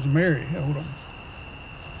Eliot. That was Mary Odom.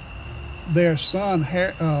 Their son,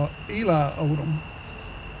 Eli Odom,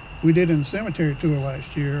 we did in the cemetery tour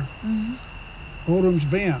last year. Mhm. Odom's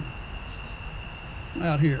Ben,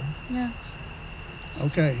 out here. Yeah.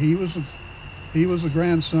 Okay, he was the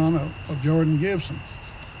grandson of Jordan Gibson.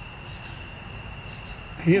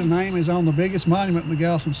 His name is on the biggest monument in the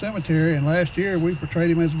Galveston Cemetery, and last year we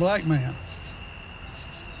portrayed him as a black man.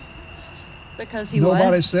 Because he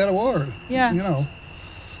Nobody was. said a word. Yeah. You know.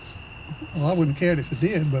 Well, I wouldn't care if they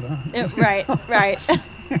did, but Right. Right.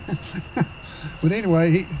 but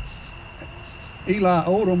anyway, Eli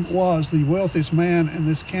Odom was the wealthiest man in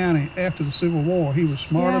this county after the Civil War. He was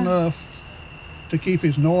smart Yeah. enough to keep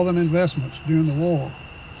his northern investments during the war,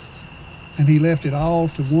 and he left it all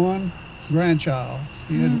to one grandchild.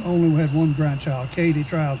 He only had one grandchild, Katie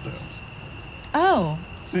Trousdale, Oh.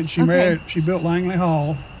 and she Okay. built Langley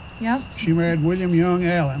Hall. Yep. She married William Young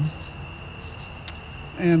Allen,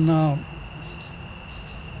 and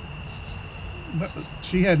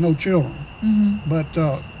she had no children. Mm-hmm. But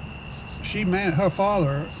her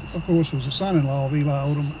father, of course, was the son-in-law of Eli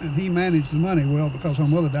Odom, and he managed the money well because her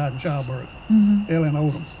mother died in childbirth, Ellen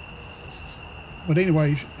Odom. But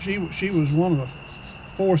anyway, she was one of the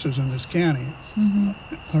forces in this county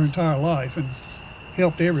her entire life, and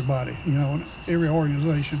helped everybody, you know, in every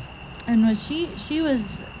organization. And was she was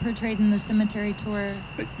portrayed in the cemetery tour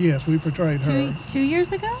But yes, we portrayed her. 2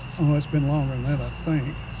 years ago? Oh, it's been longer than that, I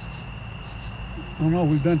think. I don't know.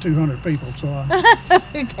 We've done 200 people, so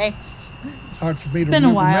Okay. it's hard for me to been a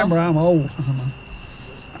remember. while. Remember, I'm old.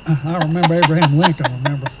 I remember Abraham Lincoln.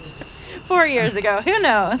 Remember. 4 years ago. Who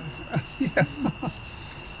knows?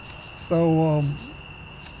 So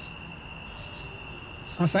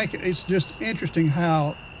I think it's just interesting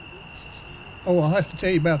how. Oh, I'll have to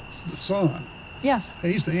tell you about the son. Yeah.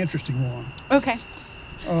 He's the interesting one. Okay.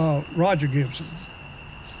 Roger Gibson.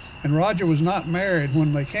 And Roger was not married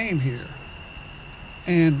when they came here.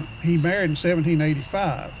 And he married in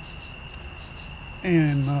 1785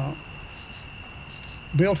 and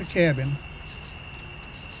built a cabin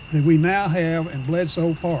that we now have in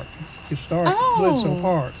Bledsoe Park, historic Bledsoe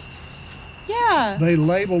Park. Yeah. They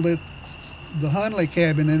labeled it the Hunley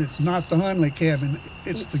cabin, and it's not the Hunley cabin,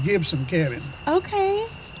 it's the Gibson cabin. Okay.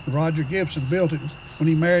 Roger Gibson built it when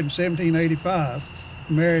he married in 1785.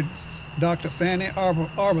 He married Dr. Fanny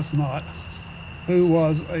Arbuthnot, who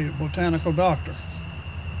was a botanical doctor.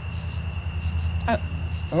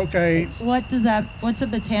 Okay, What's a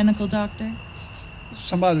botanical doctor?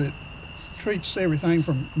 somebody that treats everything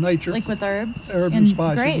from nature, Like with herbs? and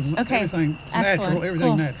spices, Great. and Okay. everything Excellent. natural, everything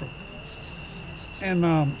Cool. natural.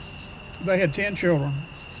 And they had 10 children.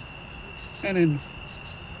 And in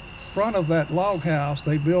front of that log house,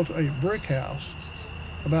 they built a brick house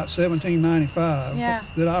about 1795 Yeah.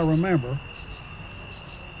 that I remember,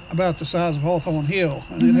 about the size of Hawthorne Hill.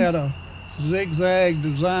 And Mm-hmm. it had a zigzag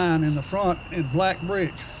design in the front in black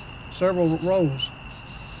brick, several rows.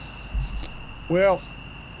 Well,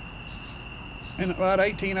 in about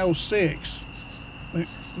 1806,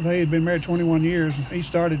 they had been married 21 years, and he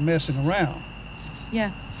started messing around.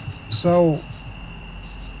 Yeah. So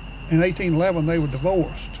in 1811, they were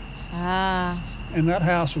divorced, Ah. and that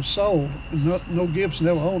house was sold. And no Gibson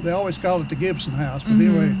ever owned. They always called it the Gibson house, but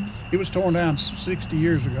Mm-hmm. anyway, it was torn down 60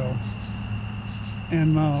 years ago.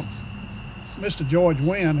 And Mr. George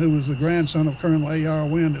Wynn, who was the grandson of Colonel A.R.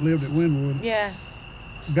 Wynn that lived at Wynwood, Yeah.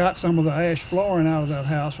 got some of the ash flooring out of that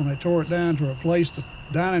house when they tore it down to replace the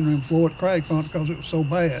dining room floor at Cragfont because it was so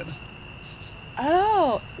bad.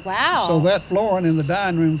 Oh, wow. So that flooring in the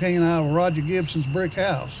dining room came out of Roger Gibson's brick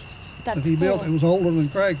house That's that he built. cool. It was older than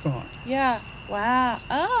Cragfont. Yeah. Wow.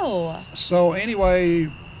 Oh. So anyway,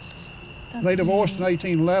 That's they divorced in neat.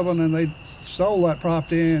 1811, and they sold that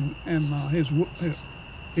property. And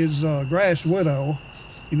his grass widow,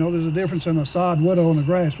 you know, there's a difference in a sod widow and a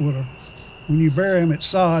grass widow. When you bury them, it's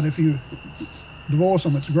sod. If you divorce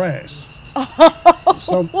them, it's grass.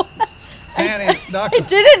 So Fanny, I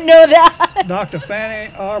didn't know that. Dr.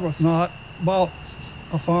 Fanny Arbuthnot bought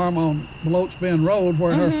a farm on Belotes Bend Road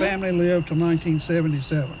where her family lived till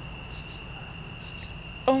 1977.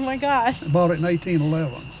 Oh my gosh. Bought it in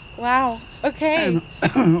 1811. Wow. Okay.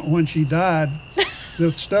 And when she died,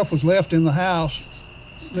 the stuff was left in the house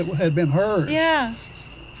that had been hers Yeah.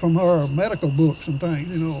 from her medical books and things,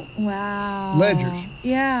 you know. Wow. Ledgers.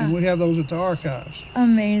 Yeah. And we have those at the archives.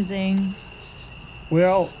 Amazing.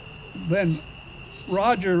 Well, then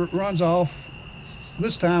Roger runs off.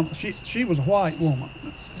 This time, she was a white woman.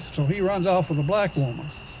 So he runs off with a black woman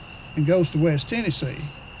and goes to West Tennessee.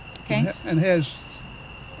 Okay. And has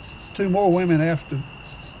two more women after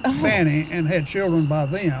Fanny and had children by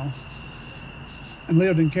them and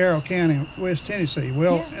lived in Carroll County, West Tennessee.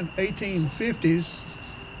 Well, Yeah. in 1850s,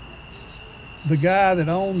 the guy that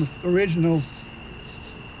owned the original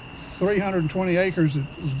 320 acres that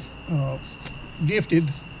was gifted,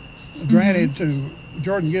 granted to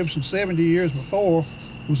Jordan Gibson 70 years before,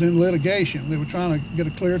 was in litigation. They were trying to get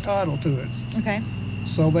a clear title to it. Okay.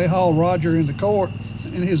 So they hauled Roger into court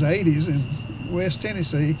in his 80s in West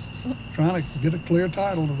Tennessee, trying to get a clear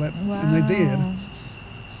title to that, and they did.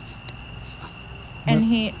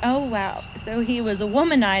 And oh wow. So he was a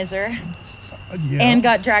womanizer Yeah. and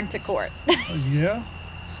got dragged to court. Yeah.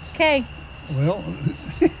 Okay. Well,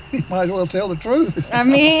 you might as well tell the truth. I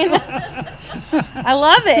mean, I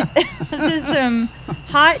love it. This is some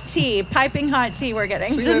hot tea, piping hot tea we're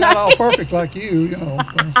getting See, they're not all tonight. perfect like you know.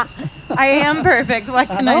 I am perfect. What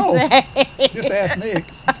can I, know. say? Just ask Nick.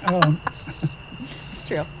 It's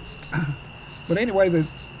true. But anyway,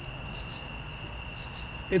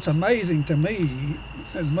 it's amazing to me,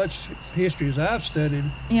 as much history as I've studied,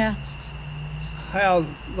 Yeah. how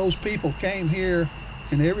those people came here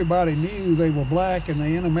and everybody knew they were black and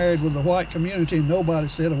they intermarried with the white community and nobody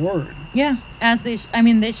said a word. Yeah. As they,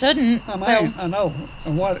 they shouldn't. I mean, so, I know.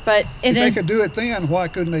 And what, but if it they is could do it then, why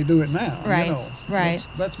couldn't they do it now? Right, You know, right.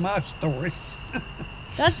 That's my story.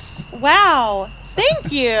 That's wow.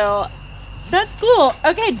 Thank you. That's cool.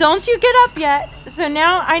 Okay, don't you get up yet. So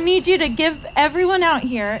now I need you to give everyone out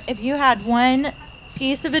here, if you had one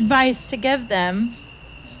piece of advice to give them,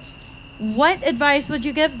 what advice would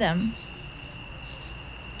you give them?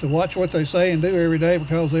 To watch what they say and do every day,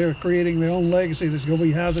 because they're creating their own legacy that's going to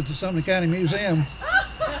be housed at the Sumner County Museum.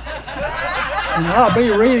 And I'll be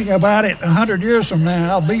reading about it 100 years from now.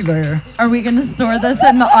 I'll be there. Are we going to store this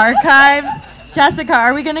in the archives? Jessica,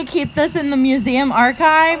 are we going to keep this in the museum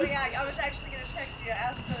archives? Oh yeah, I was actually going to text you to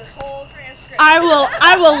ask for this whole transcript.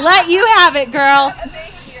 I will let you have it, girl.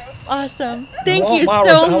 Thank you. Awesome. Thank I you want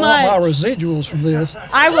so my much. residuals from this.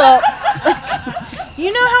 I will.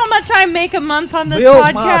 You know how much I make a month on this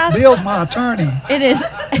podcast? Bill's my attorney. It is.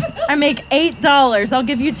 I make $8. I'll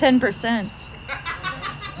give you 10%.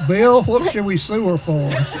 Bill, what should we sue her for?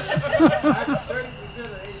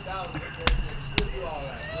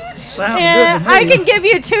 Sounds Yeah, good to me. I can give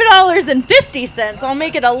you $2.50. I'll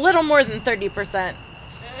make it a little more than 30%.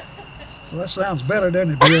 Well, that sounds better,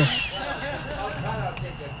 doesn't it, Bill?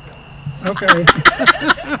 Okay.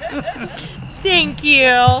 Thank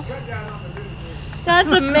you.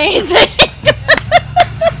 That's amazing.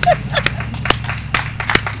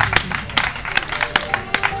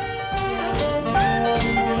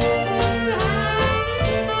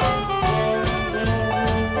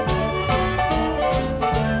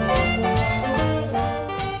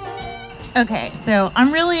 Okay, so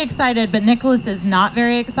I'm really excited, but Nicholas is not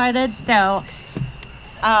very excited. So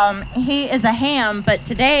he is a ham, but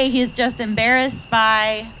today he's just embarrassed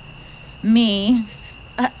by me,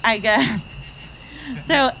 I guess.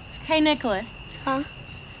 So, hey, Nicholas. Huh?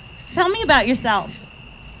 Tell me about yourself.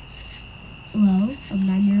 Well, I'm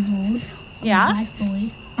 9 years old. I'm Yeah? a black boy.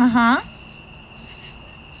 Uh-huh.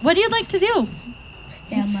 What do you like to do?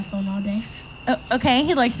 Stay on my phone all day. Oh, okay,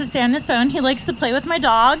 he likes to stay on his phone. He likes to play with my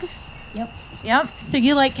dog. Yep. Yep. So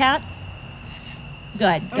you like cats? Good,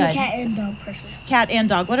 I'm good. a cat and dog person. Cat and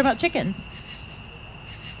dog. What about chickens?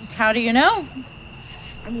 How do you know?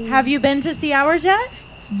 I mean, Have you been to see ours yet?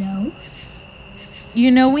 No.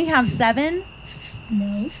 You know we have 7?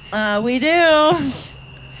 No. We do.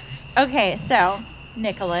 Okay, so,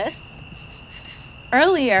 Nicholas,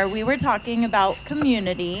 earlier we were talking about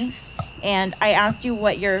community, and I asked you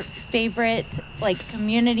what your favorite,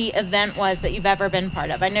 community event was that you've ever been part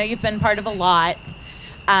of. I know you've been part of a lot.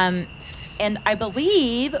 And I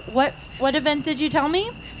believe, what event did you tell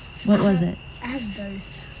me? What was it? I have both.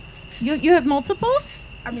 You have multiple?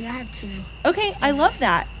 I mean, I have 2. Okay, I love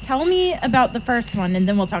that. Tell me about the first one, and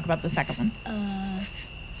then we'll talk about the second one.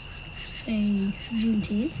 Say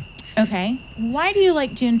Juneteenth. Okay. Why do you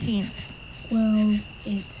like Juneteenth? Well,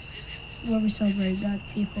 it's where we celebrate black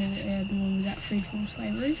people and when we got freed from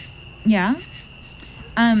slavery. Yeah.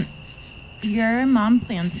 Your mom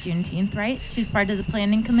plans Juneteenth, right? She's part of the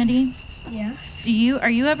planning committee. Yeah. Are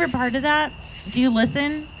you ever part of that? Do you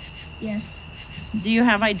listen? Yes. Do you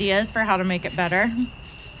have ideas for how to make it better?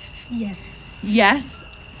 Yes. Yes.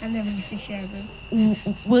 I never get to share them.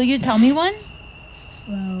 Will you tell me one?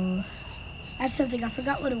 Well, that's something I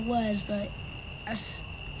forgot what it was, but I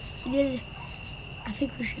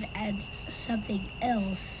think we should add something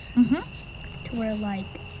else Mm-hmm. to where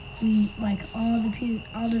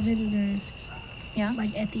all the vendors, Yeah.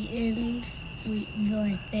 at the end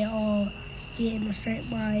they all get in a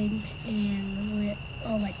straight line and we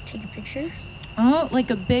all take a picture. Oh, like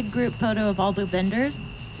a big group photo of all the vendors?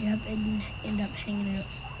 Yep, and end up hanging it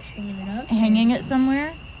up. Hanging it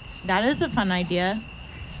somewhere? That is a fun idea.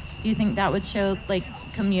 Do you think that would show,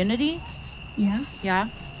 community? Yeah. Yeah.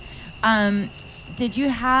 Did you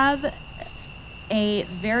have a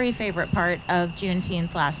very favorite part of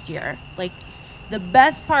Juneteenth last year? The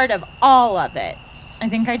best part of all of it? I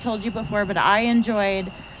think I told you before, but I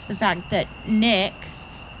enjoyed the fact that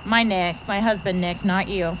my husband Nick, not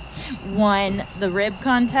you, won the rib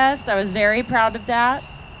contest. I was very proud of that.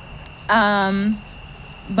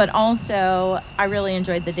 But also, I really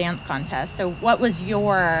enjoyed the dance contest. So what was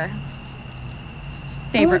your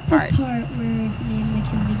favorite part? The part where me and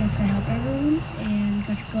Mackenzie got to help everyone and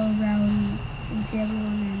got to go around and see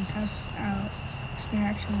everyone and pass out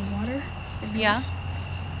snacks and water. And Yeah. drinks.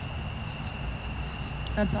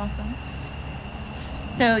 That's awesome.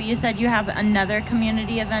 So you said you have another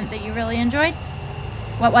community event that you really enjoyed?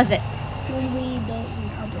 What was it? When we built an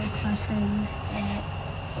outdoor classroom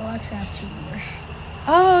actually I have 2 more.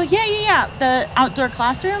 Oh, yeah. The outdoor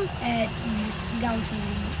classroom? At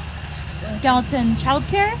Gallatin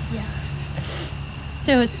Childcare? Yeah.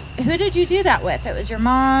 So who did you do that with? It was your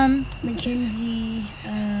mom? Mackenzie,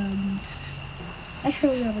 that's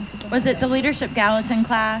really all the people. Was it the Leadership Gallatin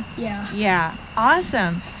class? Yeah. Yeah.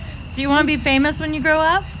 Awesome. Do you want to be famous when you grow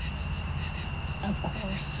up? Of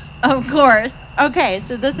course. Of course. Okay,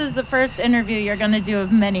 so this is the first interview you're going to do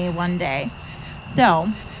of many one day. So,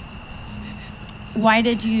 why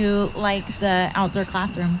did you like the outdoor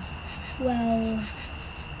classroom? Well,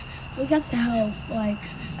 we got to help a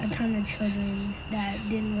ton of children that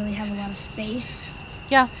didn't really have a lot of space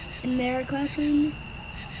Yeah. in their classroom.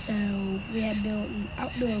 So we had built an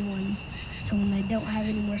outdoor one. So when they don't have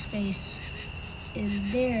any more space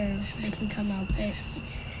in there, they can come out.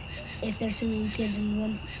 If there's so many kids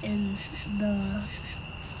in the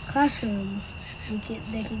classroom,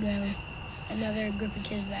 they can go. Another group of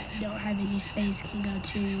kids that don't have any space can go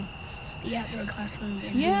to the outdoor classroom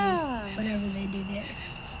and Yeah. do whatever they do there.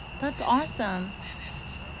 That's awesome.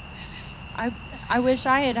 I wish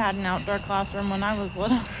I had had an outdoor classroom when I was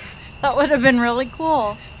little. That would have been really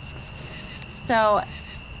cool. So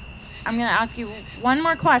I'm going to ask you one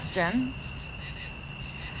more question.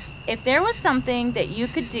 If there was something that you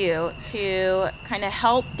could do to kind of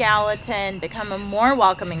help Gallatin become a more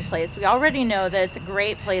welcoming place, we already know that it's a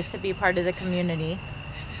great place to be part of the community.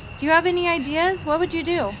 Do you have any ideas? What would you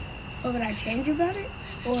do? What would I change about it?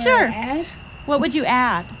 Or Sure. add? What would you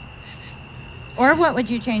add? Or what would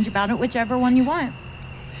you change about it? Whichever one you want.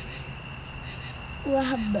 Well, I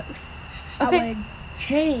have both. Okay. I would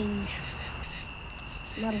change.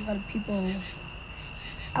 Not a lot of people.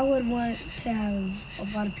 I would want to have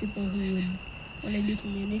a lot of people who would want to do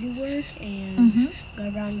community work and go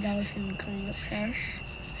around Gallatin cleaning up trash.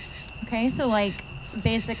 Okay, so like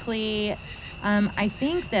basically, I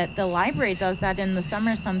think that the library does that in the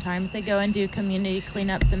summer sometimes. They go and do community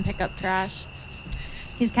cleanups and pick up trash.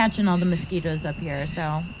 He's catching all the mosquitoes up here,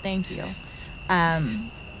 so thank you.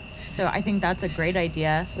 So I think that's a great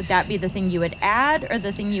idea. Would that be the thing you would add or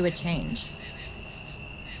the thing you would change?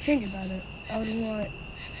 Change about it. I would want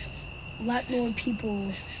a lot more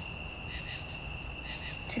people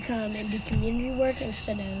to come and do community work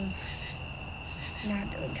instead of not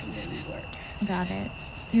doing community work. Got it.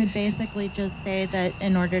 You would basically just say that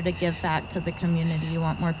in order to give back to the community, you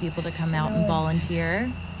want more people to come out and volunteer.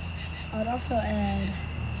 I would also add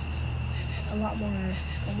a lot more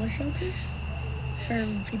homeless shelters for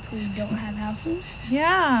people who don't have houses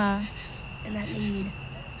Yeah. and that need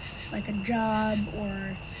like a job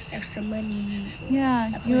or extra money or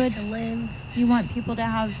Yeah, a place to live. You want people to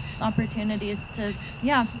have opportunities to,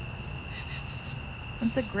 yeah.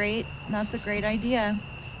 That's a great idea.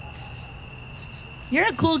 You're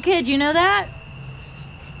a cool kid, you know that?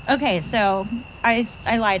 Okay, so I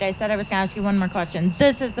lied. I said I was going to ask you one more question.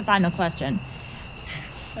 This is the final question.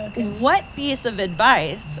 Okay. What piece of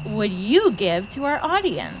advice would you give to our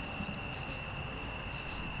audience?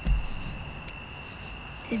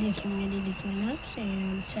 To do community cleanups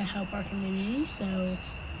and to help our community so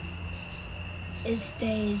it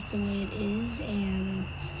stays the way it is and,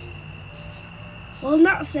 well,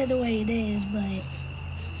 not stay the way it is, but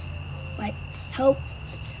like help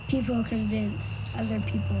people convince other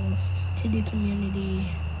people to do community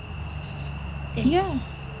things.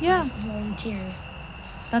 Yeah. Like volunteer.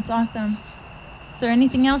 That's awesome. Is there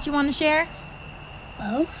anything else you want to share?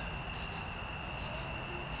 Well,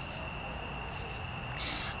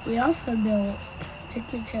 we also built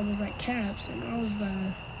picnic tables like caps, and I was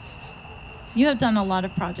You have done a lot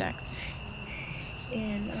of projects.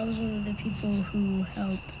 one of the people who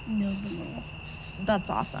helped build them all. That's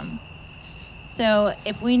awesome. So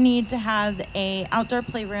if we need to have a outdoor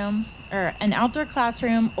playroom or an outdoor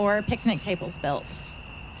classroom or picnic tables built,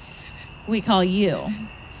 we call you.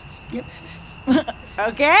 Yep.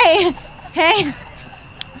 Okay. Hey,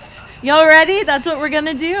 y'all ready? That's what we're going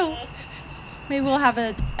to do. Maybe we'll have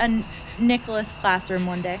a Nicholas classroom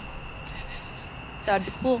one day. That'd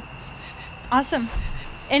be cool. Awesome.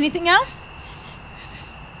 Anything else?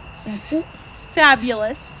 That's it.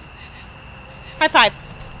 Fabulous. High five.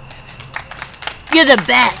 You're the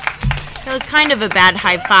best. That was kind of a bad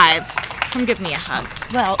high five. Come give me a hug.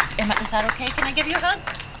 Well, is that okay? Can I give you a hug?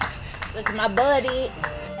 This is my buddy.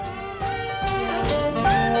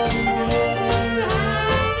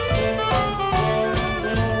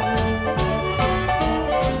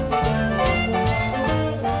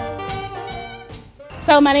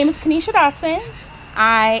 So my name is Kanisha Dotson.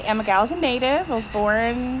 I am a Gallatin native. I was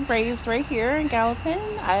born, raised right here in Gallatin.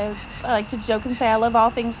 I like to joke and say I love all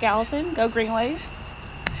things Gallatin. Go Green Wave.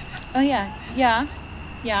 Oh, yeah. Yeah.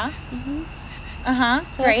 Yeah. Mm-hmm. Uh-huh.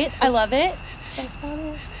 Great. I love it. That's about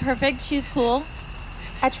it. Perfect. She's cool.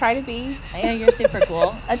 I try to be. Yeah, you're super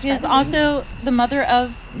cool. I try She's to be. also the mother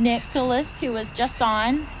of Nicholas, who was just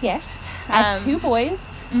on. Yes. I have two boys.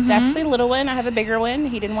 mhm. That's the little one. I have a bigger one.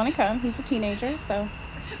 He didn't want to come. He's a teenager, so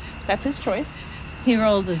that's his choice. He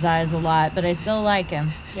rolls his eyes a lot, but I still like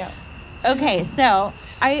him. Yeah. Okay, so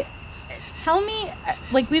tell me,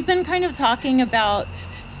 like, we've been kind of talking about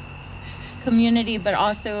community, but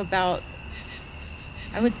also about,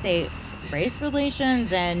 I would say, race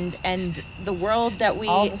relations and the world that we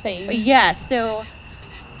All the things. Yeah, so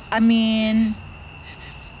I mean,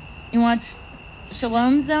 you want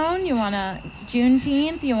Shalom Zone, you want a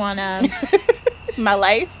Juneteenth, you want a My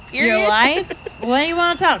life. Period. your life, what do you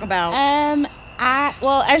want to talk about?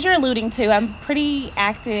 Well, as you're alluding to, I'm pretty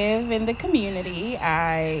active in the community.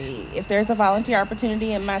 If there's a volunteer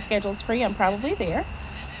opportunity and my schedule's free, I'm probably there.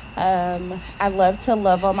 I love to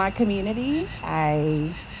love on my community.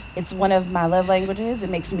 It's one of my love languages. It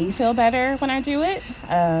makes me feel better when I do it.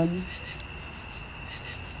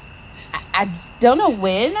 I don't know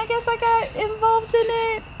when, I guess, I got involved in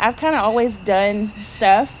it. I've kind of always done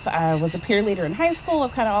stuff. I was a peer leader in high school.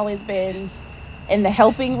 I've kind of always been in the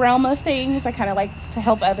helping realm of things. I kind of like to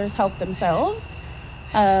help others help themselves.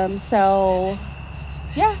 So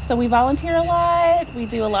we volunteer a lot. We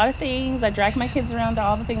do a lot of things. I drag my kids around to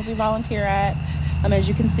all the things we volunteer at, as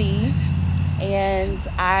you can see. And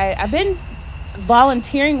I've been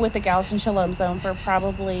volunteering with the Gallatin Shalom Zone for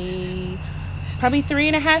probably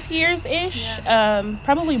 3.5 years ish.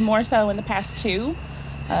 Probably more so in the past 2.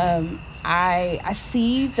 I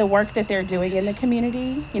see the work that they're doing in the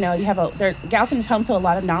community. You know, Gallatin is home to a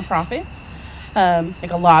lot of nonprofits,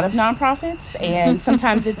 like a lot of nonprofits, and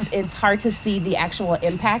sometimes it's hard to see the actual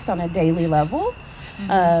impact on a daily level.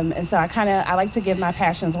 And so I like to give my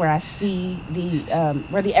passions where I see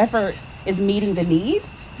where the effort is meeting the need.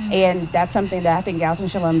 And that's something that I think Gallatin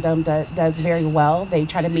Shalom Dome does very well. They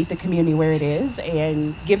try to meet the community where it is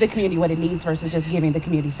and give the community what it needs versus just giving the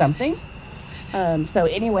community something. So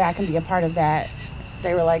any way I can be a part of that,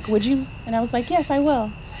 they were like, would you? And I was like, yes, I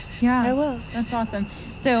will. Yeah, I will. That's awesome.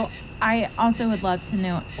 So I also would love to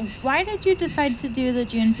know, why did you decide to do the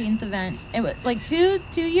Juneteenth event? It was like 2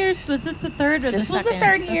 years. Was this the third or this the second? This was the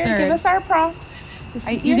third year. Give us our props.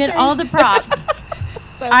 You get all the props.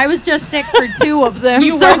 So, I was just sick for 2 of them.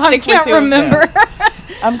 You so were sick I can't for 2 remember. Of them.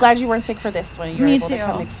 I'm glad you weren't sick for this one. You were able to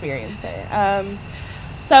come experience it.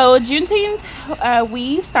 So Juneteenth,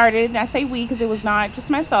 we started, and I say we because it was not just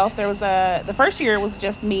myself. There was the first year it was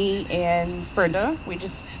just me and Brenda. We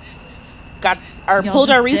just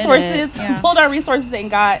pulled our resources and pulled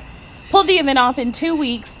the event off in 2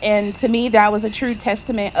 weeks. And to me, that was a true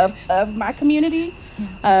testament of my community.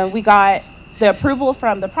 Yeah. We got the approval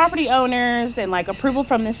from the property owners and like approval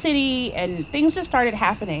from the city, and things just started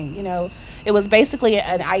happening. You know, it was basically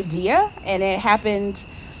an idea, and it happened.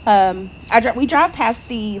 We drive past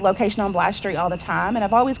the location on Black Street all the time, and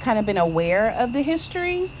I've always kind of been aware of the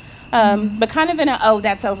history, but kind of in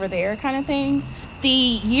that's over there kind of thing. The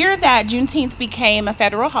year that Juneteenth became a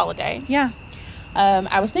federal holiday,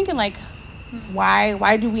 I was thinking like,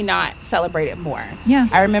 why do we not celebrate it more? Yeah.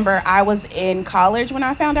 I remember I was in college when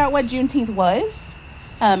I found out what Juneteenth was,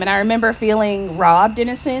 and I remember feeling robbed in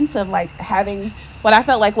a sense of like having what I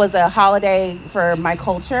felt like was a holiday for my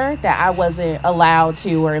culture that I wasn't allowed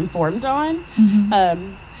to or informed on. Mm-hmm.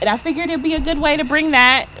 And I figured it'd be a good way to bring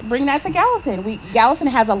that to Gallatin. Gallatin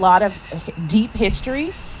has a lot of deep history.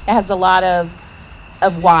 It has a lot of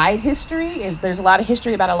wide history. There's a lot of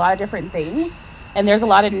history about a lot of different things. And there's a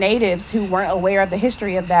lot of natives who weren't aware of the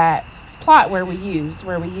history of that plot where we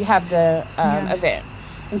have the event.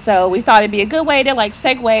 And so we thought it'd be a good way to like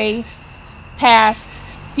segue past,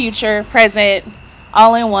 future, present,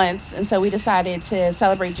 all in once. And so we decided to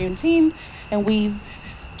celebrate Juneteenth, and we've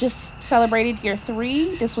just celebrated year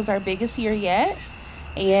 3. This was our biggest year yet.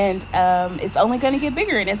 And it's only going to get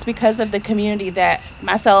bigger. And it's because of the community that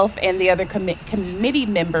myself and the other committee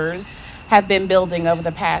members have been building over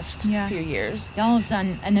the past few years. Y'all have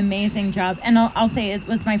done an amazing job. And I'll say it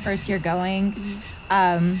was my first year going.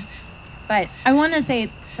 Mm-hmm. But I want to say,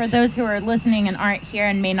 for those who are listening and aren't here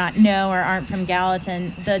and may not know or aren't from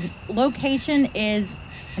Gallatin, the location is,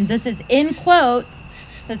 and this is in quotes,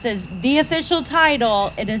 this is the official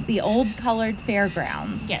title, it is the Old Colored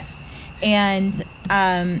Fairgrounds. Yes. And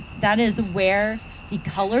that is where the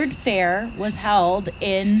Colored Fair was held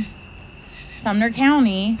in Sumner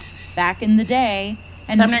County back in the day.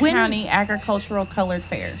 And Sumner County Agricultural Colored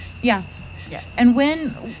Fair. Yeah. Yeah. And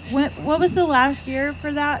what was the last year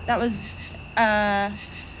for that? That was,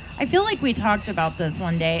 I feel like we talked about this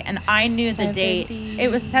one day, and I knew the date.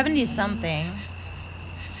 It was 70-something.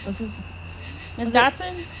 Ms.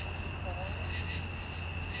 Dotson?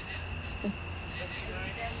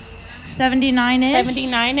 79-ish?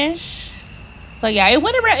 79-ish. So yeah, it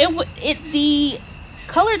went around. The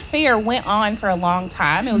Colored Fair went on for a long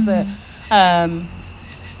time. It was a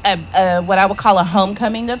what I would call a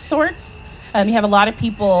homecoming of sorts. You have a lot of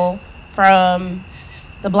people from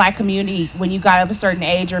the Black community when you got of a certain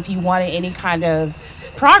age, or if you wanted any kind of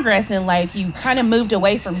progress in life, you kind of moved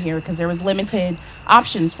away from here because there was limited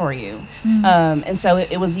options for you. Mm-hmm. And so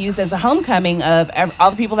it was used as a homecoming of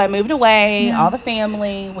all the people that moved away, all the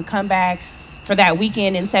family would come back for that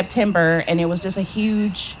weekend in September, and it was just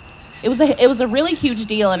it was a really huge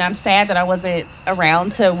deal, and I'm sad that I wasn't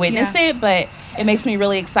around to witness it, but it makes me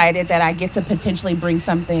really excited that I get to potentially bring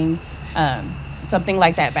something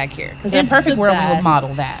like that back here, because in a perfect world we would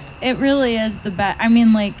model that. It really is the best. I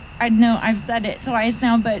mean, like, I know I've said it twice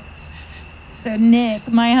now, but So Nick,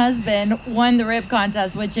 my husband, won the rib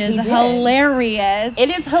contest, which is He did. hilarious. It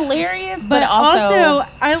is hilarious, But also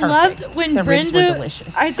I perfect. loved when the ribs were Brenda,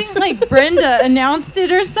 delicious. I think like Brenda announced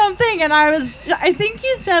it or something, and I think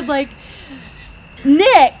you said like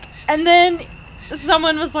Nick, and then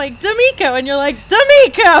someone was like D'Amico, and you're like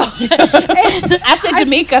D'Amico. I said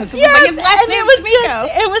D'Amico because Yes, his last and name it was was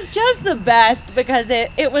D'Amico. it was just the best because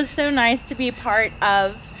it was so nice to be part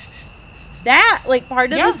of that, like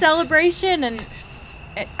part of Yeah. the celebration, and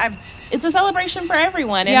It's a celebration for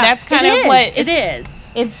everyone, and yeah, that's kind it of is. what it is.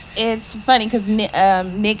 It's funny because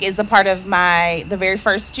Nick is a part of the very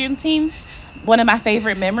first Juneteenth. One of my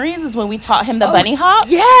favorite memories is when we taught him the bunny hop.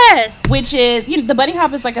 Yes. Which is, the bunny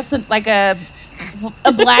hop is like a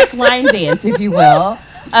black line dance, if you will.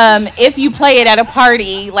 If you play it at a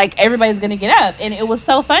party, like everybody's gonna get up, and it was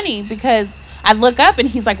so funny because I look up and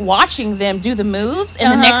he's like watching them do the moves,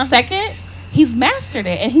 and the next second he's mastered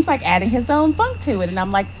it, and he's like adding his own funk to it, and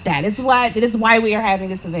I'm like, that is why we are having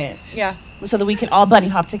this event, Yeah. so that we can all bunny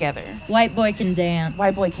hop together. White boy can dance.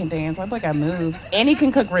 White boy can dance. White boy got moves, and he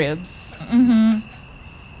can cook ribs. Mm-hmm.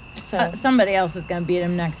 So Somebody else is gonna beat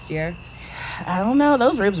him next year. I don't know.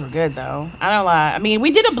 Those ribs were good, though. I don't lie. I mean,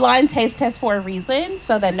 we did a blind taste test for a reason,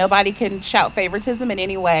 so that nobody can shout favoritism in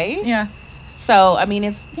any way. Yeah. So, I mean,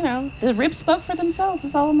 it's, the ribs spoke for themselves.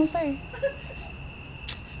 That's all I'm going to say.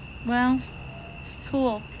 Well,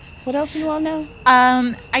 cool. What else do you want to know?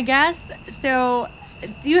 I guess, so,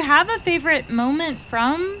 do you have a favorite moment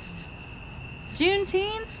from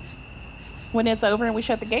Juneteenth? When it's over and we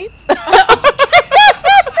shut the gates?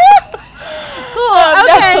 Cool.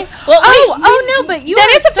 Okay. No. Well, no, but you that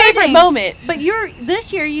were is a favorite starting- moment. But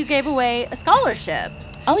this year you gave away a scholarship,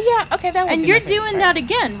 Oh, yeah. Okay, that would and be you're my favorite doing part. that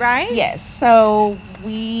again, right? Yes. So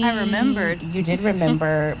I remembered. You did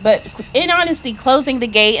remember. But in honesty, closing the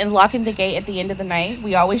gate and locking the gate at the end of the night,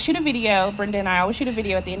 we always shoot a video. Brenda and I always shoot a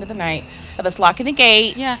video at the end of the night of us locking the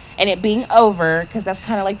gate. Yeah. And it being over, because that's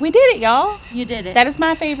kind of like, we did it, y'all. You did it. That is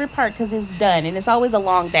my favorite part because it's done, and it's always a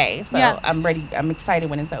long day. So Yeah. I'm ready. I'm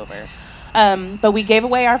excited when it's over. But we gave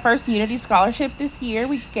away our first Unity scholarship this year.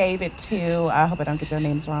 We gave it to, I hope I don't get their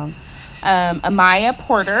names wrong, Amaya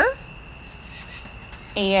Porter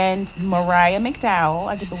and Mariah McDowell,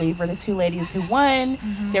 I do believe, were the two ladies who won.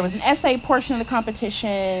 Mm-hmm. There was an essay portion of the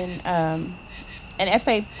competition, and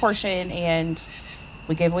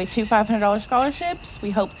we gave away 2 $500 scholarships.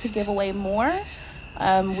 We hope to give away more.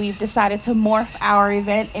 We've decided to morph our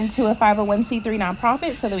event into a 501c3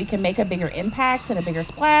 nonprofit so that we can make a bigger impact and a bigger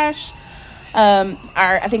splash.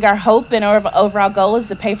 I think our hope and our overall goal is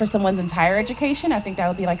to pay for someone's entire education. I think that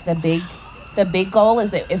would be like the big goal,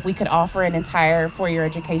 is that if we could offer an entire 4-year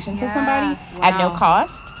education to somebody at no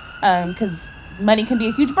cost, because money can be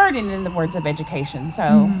a huge burden in the words of education.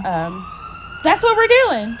 So that's what we're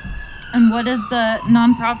doing. And what is the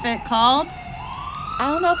nonprofit called? I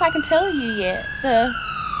don't know if I can tell you yet.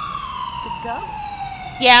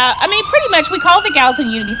 Yeah, I mean, pretty much we call it the Gallatin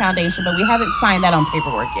Unity Foundation, but we haven't signed that on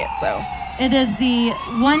paperwork yet. So It is the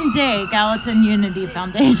One Day Gallatin Unity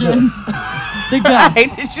Foundation. The GUF.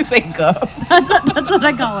 did you say go? That's what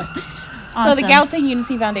I call it. So the Awesome. Gallatin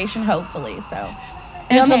Unity Foundation, hopefully. So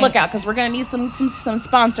be on the Okay. lookout because we're gonna need some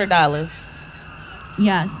sponsor dollars.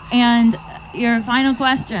 Yes. And your final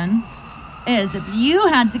question is, if you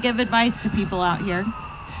had to give advice to people out here,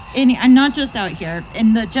 and not just out here,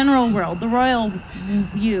 in the general world, the royal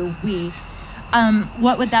we,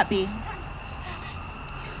 what would that be?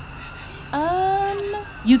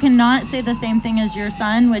 You cannot say the same thing as your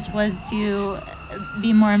son, which was to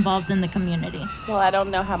be more involved in the community. Well, I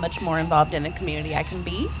don't know how much more involved in the community I can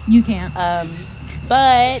be. You can't.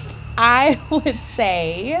 But I would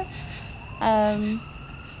say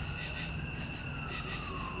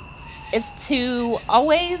is to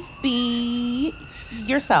always be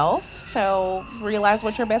yourself. So realize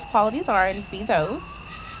what your best qualities are and be those.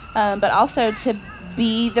 But also to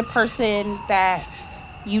be the person that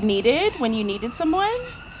you needed when you needed someone.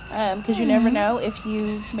 Because you never know if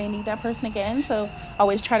you may need that person again. So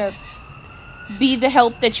always try to be the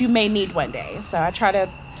help that you may need one day. So I try to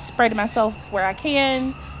spread myself where I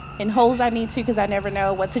can, in holes I need to, because I never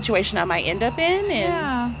know what situation I might end up in, and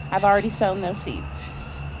Yeah. I've already sown those seeds.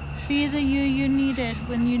 Be the you needed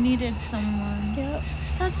when you needed someone. Yep.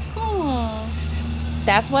 That's cool.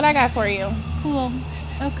 That's what I got for you. Cool.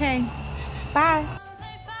 Okay. Bye.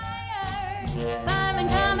 Firemen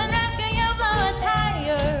come and rescue you, blow a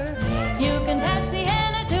tire. You can touch the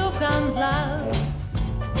inner tube comes love.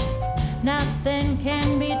 Nothing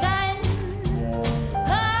can be done. Oh,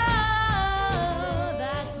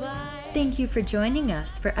 that's why. Thank you for joining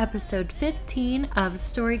us for episode 15 of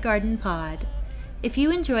Story Garden Pod. If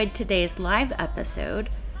you enjoyed today's live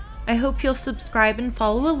episode, I hope you'll subscribe and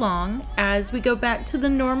follow along as we go back to the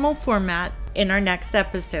normal format in our next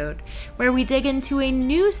episode, where we dig into a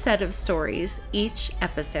new set of stories each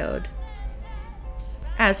episode.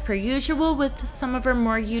 As per usual with some of our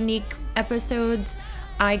more unique episodes,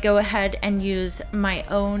 I go ahead and use my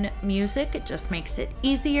own music. It just makes it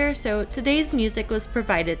easier. So today's music was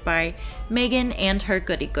provided by Megan and her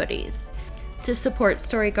goody goodies. To support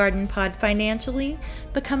Story Garden Pod financially,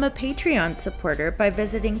 become a Patreon supporter by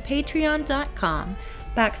visiting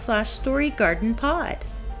patreon.com/storygardenpod.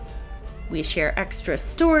 We share extra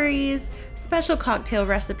stories, special cocktail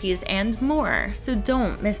recipes, and more, so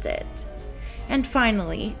don't miss it. And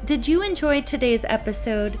finally, did you enjoy today's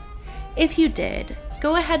episode? If you did,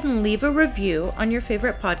 go ahead and leave a review on your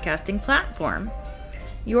favorite podcasting platform.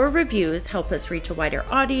 Your reviews help us reach a wider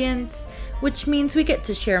audience, which means we get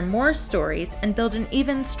to share more stories and build an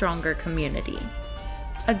even stronger community.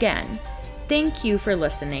 Again, thank you for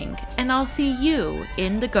listening, and I'll see you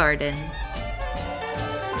in the garden.